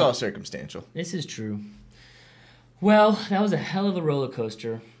 It's all circumstantial. This is true. Well, that was a hell of a roller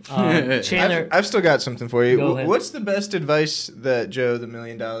coaster. Chandler, I've still got something for you. Go ahead. What's the best advice that Joe, the $1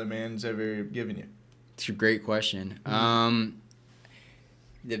 Million Man's ever given you? It's a great question.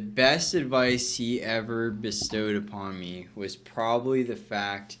 The best advice he ever bestowed upon me was probably the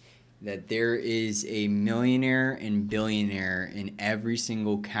fact that there is a millionaire and billionaire in every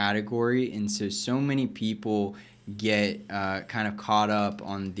single category. And so many people get kind of caught up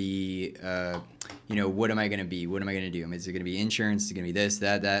on the, you know, what am I going to be? What am I going to do? Is it going to be insurance? Is it going to be this,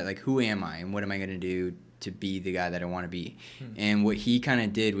 that? Like, who am I? And what am I going to do to be the guy that I want to be? And what he kind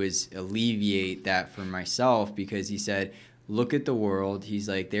of did was alleviate that for myself, because he said, look at the world. He's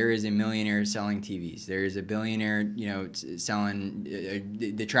like, there is a millionaire selling TVs. There is a billionaire, you know, selling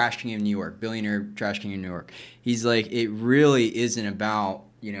the Trash King of New York, billionaire Trash King of New York. He's like, it really isn't about,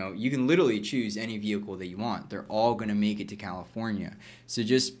 you know, you can literally choose any vehicle that you want. They're all going to make it to California. So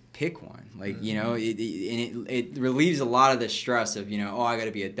just pick one. Like, you know, it relieves a lot of the stress of, you know, oh, I got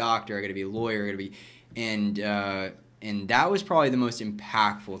to be a doctor, I got to be a lawyer, I got to be, and that was probably the most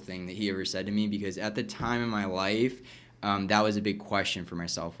impactful thing that he ever said to me, because at the time in my life, that was a big question for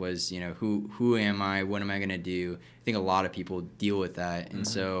myself, was, you know, who am I? What am I going to do? I think a lot of people deal with that. And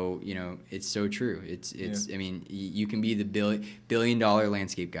so, you know, it's so true. It's I mean, you can be the billion dollar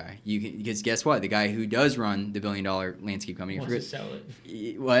landscape guy. You can, because guess what? The guy who does run the $1 billion landscape company wants to sell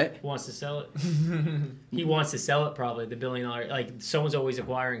it. What? Wants to sell it. He wants to sell it, probably, the $1 billion. Like, someone's always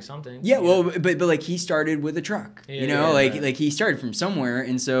acquiring something. Yeah, well, but like, he started with a truck. You know, like he started from somewhere.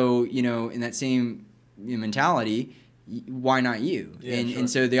 And so, you know, in that same mentality, why not you? And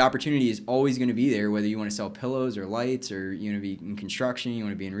so the opportunity is always going to be there, whether you want to sell pillows or lights, or you want to be in construction, you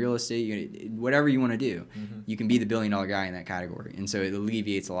want to be in real estate, whatever you want to do, you can be the $1 billion guy in that category. And so it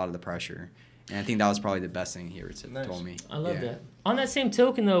alleviates a lot of the pressure. And I think that was probably the best thing he ever told me. I love that. On that same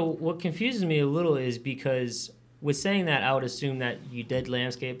token, though, what confuses me a little is because with saying that, I would assume that you did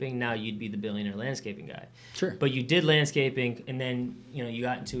landscaping, now you'd be the billionaire landscaping guy. Sure. But you did landscaping, and then, you know, you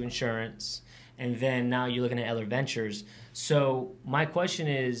got into insurance, and then now you're looking at other ventures. So my question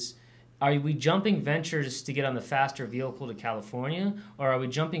is, are we jumping ventures to get on the faster vehicle to California, or are we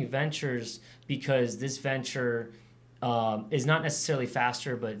jumping ventures because this venture is not necessarily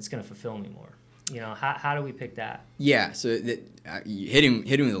faster, but it's going to fulfill me more? You know, how do we pick that? Yeah, so you hit him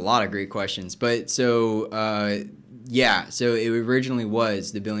with a lot of great questions. But so, so it originally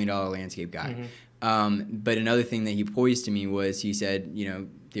was the $1 billion landscape guy. But another thing that he poised to me was, he said, you know,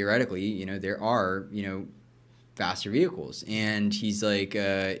 theoretically, you know, there are, you know, faster vehicles. And he's like,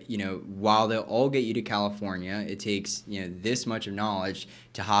 you know, while they'll all get you to California, it takes, you know, this much of knowledge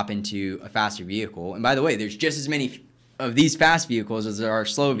to hop into a faster vehicle. And by the way, there's just as many of these fast vehicles as there are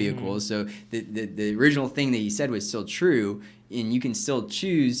slow vehicles. So the original thing that he said was still true, and you can still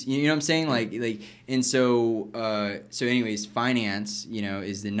choose. You know what I'm saying? Like, and so anyways, finance,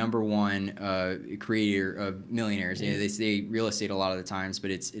 is the number one creator of millionaires. They say real estate a lot of the times, but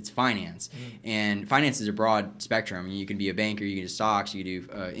it's finance, and finance is a broad spectrum. You can be a banker, you can do stocks, you can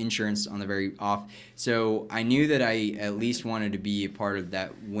do insurance on the very off. So I knew that I at least wanted to be a part of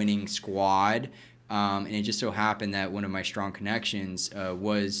that winning squad. And it just so happened that one of my strong connections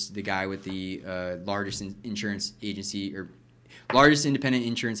was the guy with the largest insurance agency, or largest independent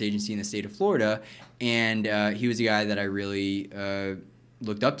insurance agency in the state of Florida. And he was a guy that I really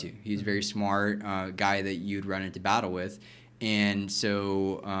looked up to. He was a very smart guy that you'd run into battle with. And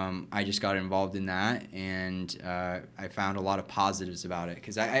so I just got involved in that, and I found a lot of positives about it,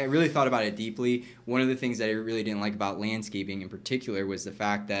 because I really thought about it deeply. One of the things that I really didn't like about landscaping in particular was the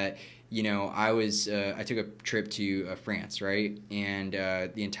fact that I took a trip to France, right? And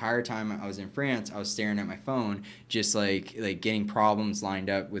the entire time I was in France, I was staring at my phone, just like getting problems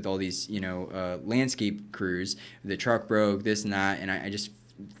lined up with all these, landscape crews. The truck broke, this and that, and I just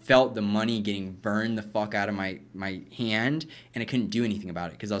felt the money getting burned the fuck out of my hand, and I couldn't do anything about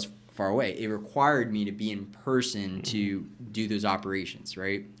it because I was far away. It required me to be in person to do those operations,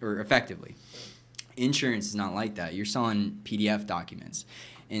 right? Or effectively. Insurance is not like that. You're selling PDF documents.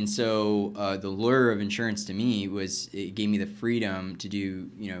 And so the lure of insurance to me was it gave me the freedom to do,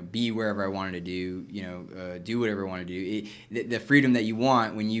 be wherever I wanted to do, do whatever I wanted to do. The freedom that you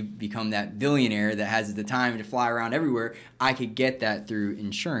want when you become that billionaire that has the time to fly around everywhere, I could get that through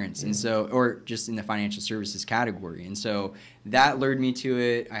insurance. And so, or just in the financial services category. And so that lured me to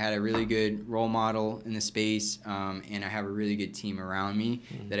it. I had a really good role model in the space, and I have a really good team around me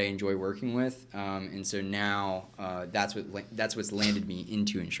that I enjoy working with. And so now that's what's landed me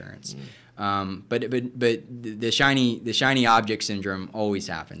into insurance. But the shiny object syndrome always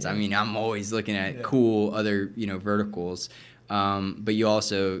happens. I mean, I'm always looking at cool other verticals. But you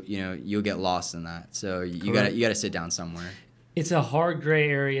also you'll get lost in that. So you gotta sit down somewhere. It's a hard gray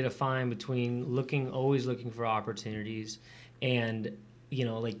area to find between always looking for opportunities, and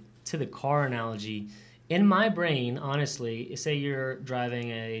like to the car analogy. In my brain, honestly, say you're driving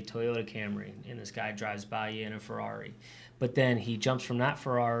a Toyota Camry and this guy drives by you in a Ferrari, but then he jumps from that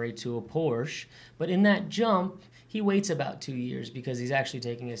Ferrari to a Porsche, but in that jump, he waits about 2 years because he's actually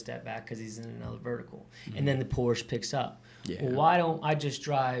taking a step back because he's in another vertical, and then the Porsche picks up. Yeah. Well, why don't I just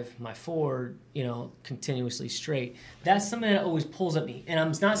drive my Ford, continuously straight? That's something that always pulls at me. And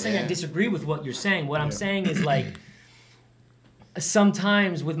I'm not saying I disagree with what you're saying. What I'm saying is, like,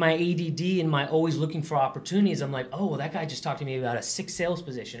 sometimes with my ADD and my always looking for opportunities, I'm like, oh, well, that guy just talked to me about a 6 sales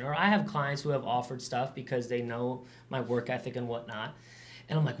position. Or I have clients who have offered stuff because they know my work ethic and whatnot.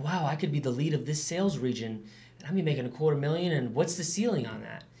 And I'm like, wow, I could be the lead of this sales region, and I'd be making $250,000, and what's the ceiling on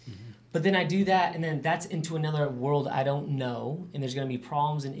that? But then I do that, and then that's into another world I don't know, and there's going to be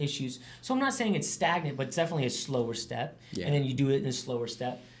problems and issues. So I'm not saying it's stagnant, but it's definitely a slower step, and then you do it in a slower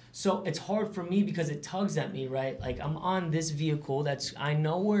step. So it's hard for me because it tugs at me, right? Like, I'm on this vehicle I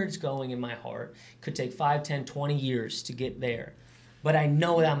know where it's going in my heart. It could take 5, 10, 20 years to get there, but I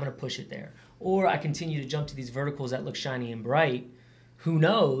know that I'm going to push it there. Or I continue to jump to these verticals that look shiny and bright. Who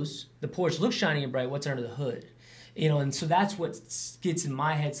knows? The Porsche looks shiny and bright. What's under the hood? And so that's what gets in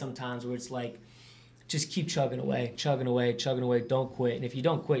my head sometimes, where it's like, just keep chugging away, don't quit. And if you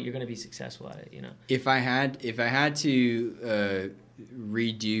don't quit, you're going to be successful at it, If I had to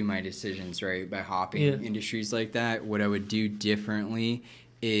redo my decisions, right, by hopping industries like that, what I would do differently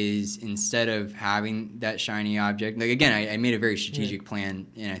is, instead of having that shiny object, like, again, I made a very strategic plan,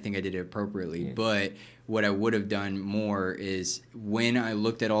 and I think I did it appropriately, but what I would have done more is, when I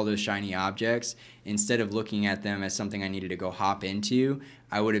looked at all those shiny objects, instead of looking at them as something I needed to go hop into,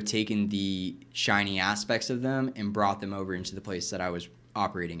 I would have taken the shiny aspects of them and brought them over into the place that I was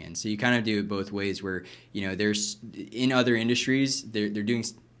operating in. So you kind of do it both ways, where there's, in other industries, they're doing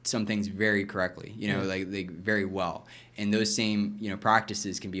some things very correctly, like very well, and those same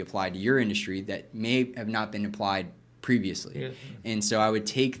practices can be applied to your industry that may have not been applied previously. And so I would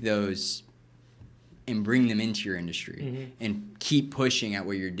take those and bring them into your industry and keep pushing at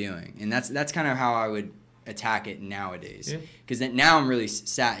what you're doing. And that's kind of how I would attack it nowadays. Because now I'm really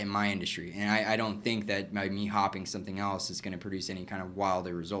sat in my industry, and I don't think that by me hopping something else is going to produce any kind of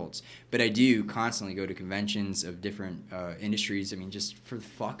wilder results. But I do constantly go to conventions of different industries, just for the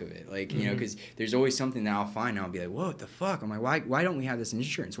fuck of it. Like, because there's always something that I'll find, and I'll be like, whoa, what the fuck? I'm like, why don't we have this in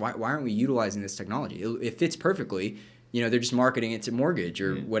insurance? Why aren't we utilizing this technology? It fits perfectly. They're just marketing it to mortgage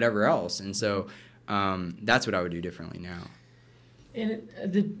or whatever else. And so that's what I would do differently now. And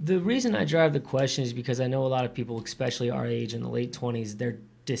the reason I drive the question is because I know a lot of people, especially our age in the late 20s, they're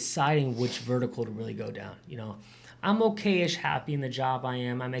deciding which vertical to really go down. You know, I'm okay-ish happy in the job I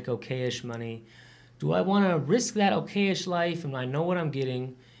am. I make okay-ish money. Do I want to risk that okay-ish life and I know what I'm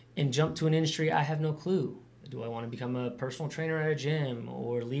getting and jump to an industry I have no clue? Do I want to become a personal trainer at a gym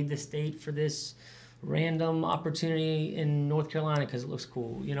or leave the state for this random opportunity in North Carolina because it looks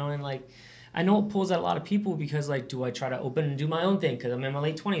cool? You know, and like, I know it pulls out a lot of people because, like, do I try to open and do my own thing because I'm in my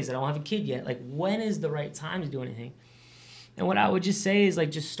late 20s, I don't have a kid yet? Like, when is the right time to do anything? And what I would just say is,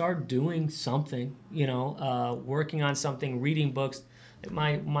 like, just start doing something, you know, working on something, reading books.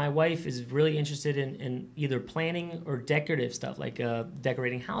 My wife is really interested in either planning or decorative stuff, like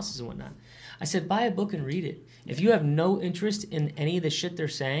decorating houses and whatnot. I said, buy a book and read it. If you have no interest in any of the shit they're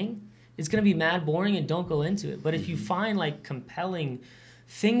saying, it's going to be mad boring and don't go into it. But if you find, like, compelling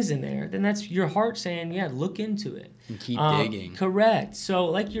things in there, then that's your heart saying, yeah, look into it. And keep digging. Correct. So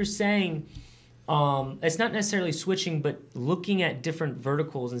like you're saying, it's not necessarily switching, but looking at different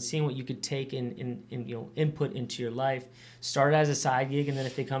verticals and seeing what you could take in you know, input into your life. Start as a side gig, and then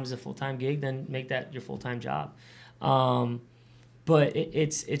if it becomes a full-time gig, then make that your full-time job. But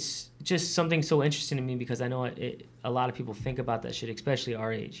it's just something so interesting to me because I know a lot of people think about that shit, especially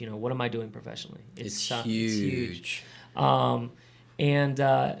our age. You know, what am I doing professionally? It's huge. And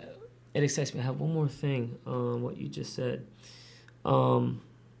it excites me. I have one more thing. What you just said.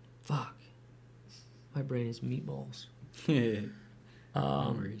 Fuck. My brain is meatballs.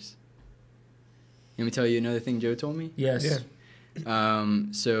 No worries. Let me tell you another thing Joe told me. Yes. Yeah.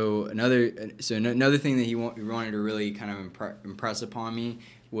 So another thing that he wanted to really kind of impress upon me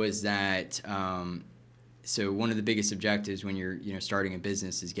was that so one of the biggest objectives when you're starting a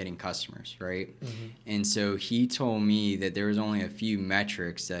business is getting customers, right? Mm-hmm. And so he told me that there was only a few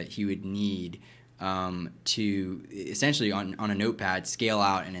metrics that he would need to essentially on a notepad scale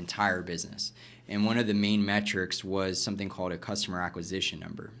out an entire business. And one of the main metrics was something called a customer acquisition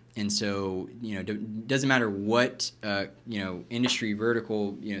number. And so, doesn't matter what, industry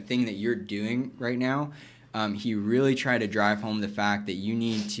vertical, thing that you're doing right now. He really tried to drive home the fact that you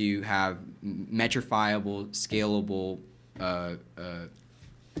need to have metrifiable, scalable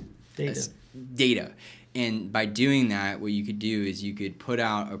data. And by doing that, what you could do is you could put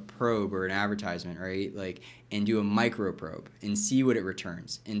out a probe or an advertisement, right? And do a micro probe and see what it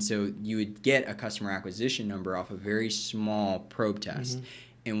returns. And so you would get a customer acquisition number off a very small probe test. Mm-hmm.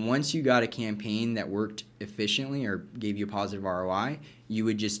 And once you got a campaign that worked efficiently or gave you a positive ROI, you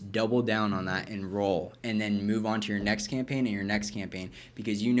would just double down on that and roll and then move on to your next campaign and your next campaign,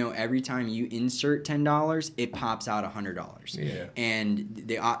 because every time you insert $10, it pops out $100. Yeah. And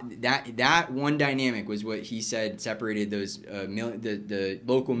that one dynamic was what he said separated those the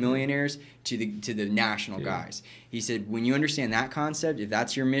local millionaires to the national guys. He said, when you understand that concept, if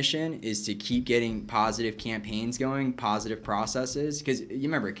that's your mission, is to keep getting positive campaigns going, positive processes, because you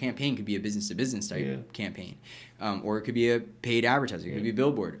remember, a campaign could be a business-to-business type campaign, or it could be a paid advertising, it could be a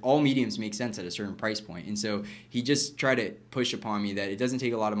billboard. All mediums make sense at a certain price point. And so he just tried to push upon me that it doesn't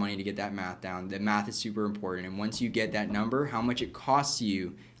take a lot of money to get that math down. That math is super important. And once you get that number, how much it costs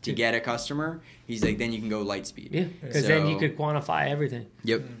you to get a customer, he's like, then you can go light speed. Yeah, because then you could quantify everything.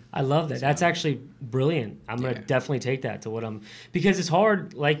 Yep. I love that. That's actually brilliant. I'm going to definitely take that to because it's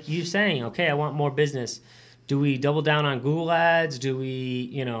hard, like you saying, okay, I want more business. Do we double down on Google ads? Do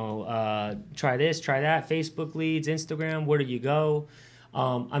we, try this, try that, Facebook leads, Instagram, where do you go?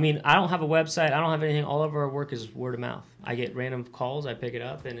 I don't have a website. I don't have anything. All of our work is word of mouth. I get random calls, I pick it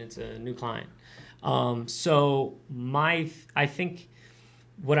up, and it's a new client. I think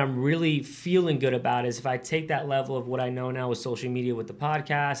what I'm really feeling good about is if I take that level of what I know now with social media with the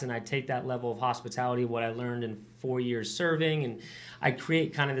podcast, and I take that level of hospitality, what I learned in 4 years serving, and I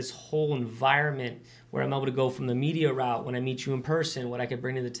create kind of this whole environment where I'm able to go from the media route when I meet you in person, what I could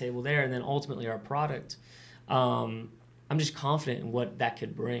bring to the table there, and then ultimately our product. I'm just confident in what that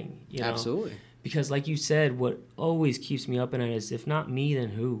could bring. Absolutely. Because like you said, what always keeps me up at night is, if not me, then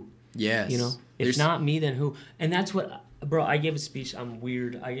who? Yes. If not me, then who? And that's what... Bro, I gave a speech. I'm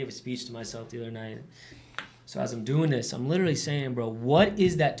weird. I gave a speech to myself the other night. So as I'm doing this, I'm literally saying, bro, what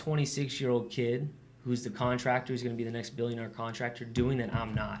is that 26-year-old kid who's the contractor, who's going to be the next billionaire contractor, doing that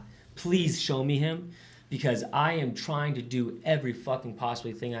I'm not? Please show me him, because I am trying to do every fucking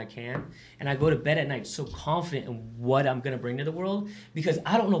possible thing I can. And I go to bed at night so confident in what I'm going to bring to the world, because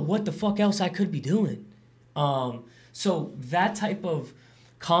I don't know what the fuck else I could be doing. So that type of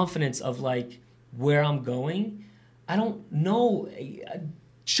confidence of like where I'm going, I don't know.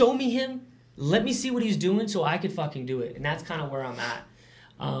 Show me him. Let me see what he's doing so I could fucking do it. And that's kind of where I'm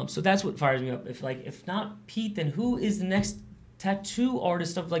at. So that's what fires me up. If not Pete, then who is the next tattoo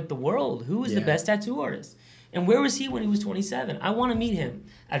artist of like the world. Who is the best tattoo artist? And where was he when he was 27? I want to meet him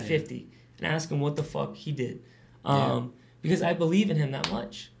at 50 and ask him what the fuck he did. Because I believe in him that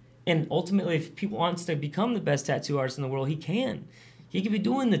much. And ultimately, if people wants to become the best tattoo artist in the world, he can. He could be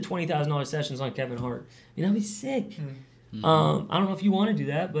doing the $20,000 sessions on Kevin Hart. You know, that'd be sick. I don't know if you want to do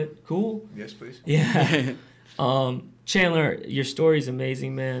that, but cool. Yes, please. Yeah. Chandler, your story is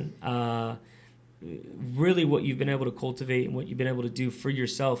amazing, man. Really what you've been able to cultivate and what you've been able to do for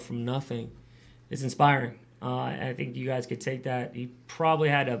yourself from nothing is inspiring. I think you guys could take that. He probably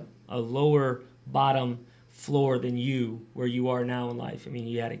had a lower bottom floor than you, where you are now in life. I mean,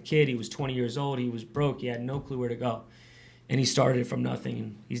 he had a kid. He was 20 years old. He was broke. He had no clue where to go. And he started it from nothing,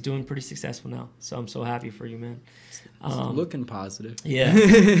 and he's doing pretty successful now. So I'm so happy for you, man. Looking positive. Yeah.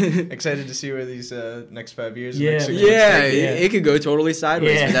 Excited to see where these next 5 years. Yeah, next 6 man. months It could go totally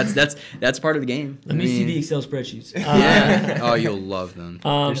sideways. Yeah. But that's part of the game. Let me see the Excel spreadsheets. Yeah. Oh, you'll love them.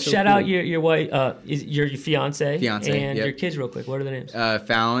 They're so Shout cool. out your wife, your fiance, and yep. your kids real quick. What are their names?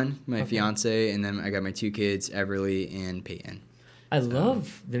 Fallon, my fiance, and then I got my 2 kids, Everly and Peyton. I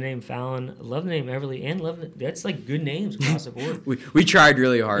love the name Fallon. I love the name Everly, and that's like good names across the board. We tried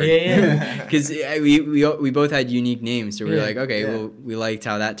really hard. Yeah. Because we both had unique names, so we were like, okay, well, we liked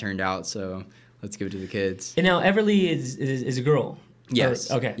how that turned out, so let's give it to the kids. And now Everly is a girl.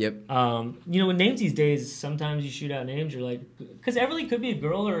 Yes. Okay. Yep. You know, with names these days, sometimes you shoot out names. You're like, because Everly could be a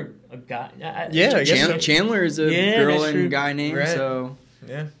girl or a guy. I guess Chandler is a girl and guy name, right. So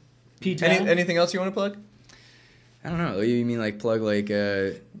Yeah. Pete, Anything else you want to plug? I don't know. You mean like plug like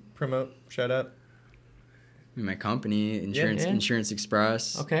Promote, shout out. my company, Insurance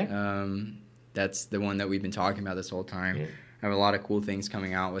Express. Okay. That's the one that we've been talking about this whole time. Yeah. I have a lot of cool things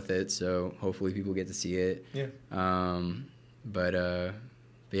coming out with it, so hopefully people get to see it. Yeah. But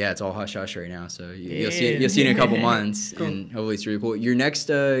yeah, it's all hush hush right now, so you'll see it in a couple months, Cool. and hopefully it's really cool. Your next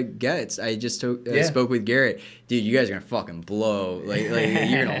gets, I just spoke with Garrett. Dude, you guys are gonna fucking blow. Like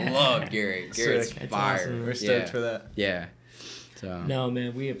you're gonna love Garrett. Garrett's Sick. fire. Awesome. We're stoked for that. Yeah. So. No,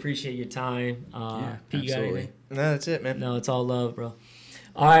 man, we appreciate your time. Pete, you got absolutely. anything? No, that's it, man. No, it's all love, bro.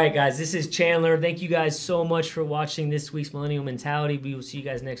 All right, guys, this is Chandler. Thank you guys so much for watching this week's Millennial Mentality. We will see you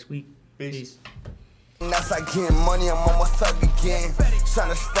guys next week. Peace. That's like getting money, I'm on my thug again.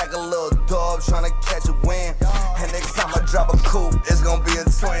 Tryna stack a little dub, tryna catch a win. And next time I drop a coupe, it's gonna be a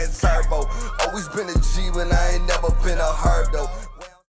twin turbo. Always been a G, but I ain't never been a herb though.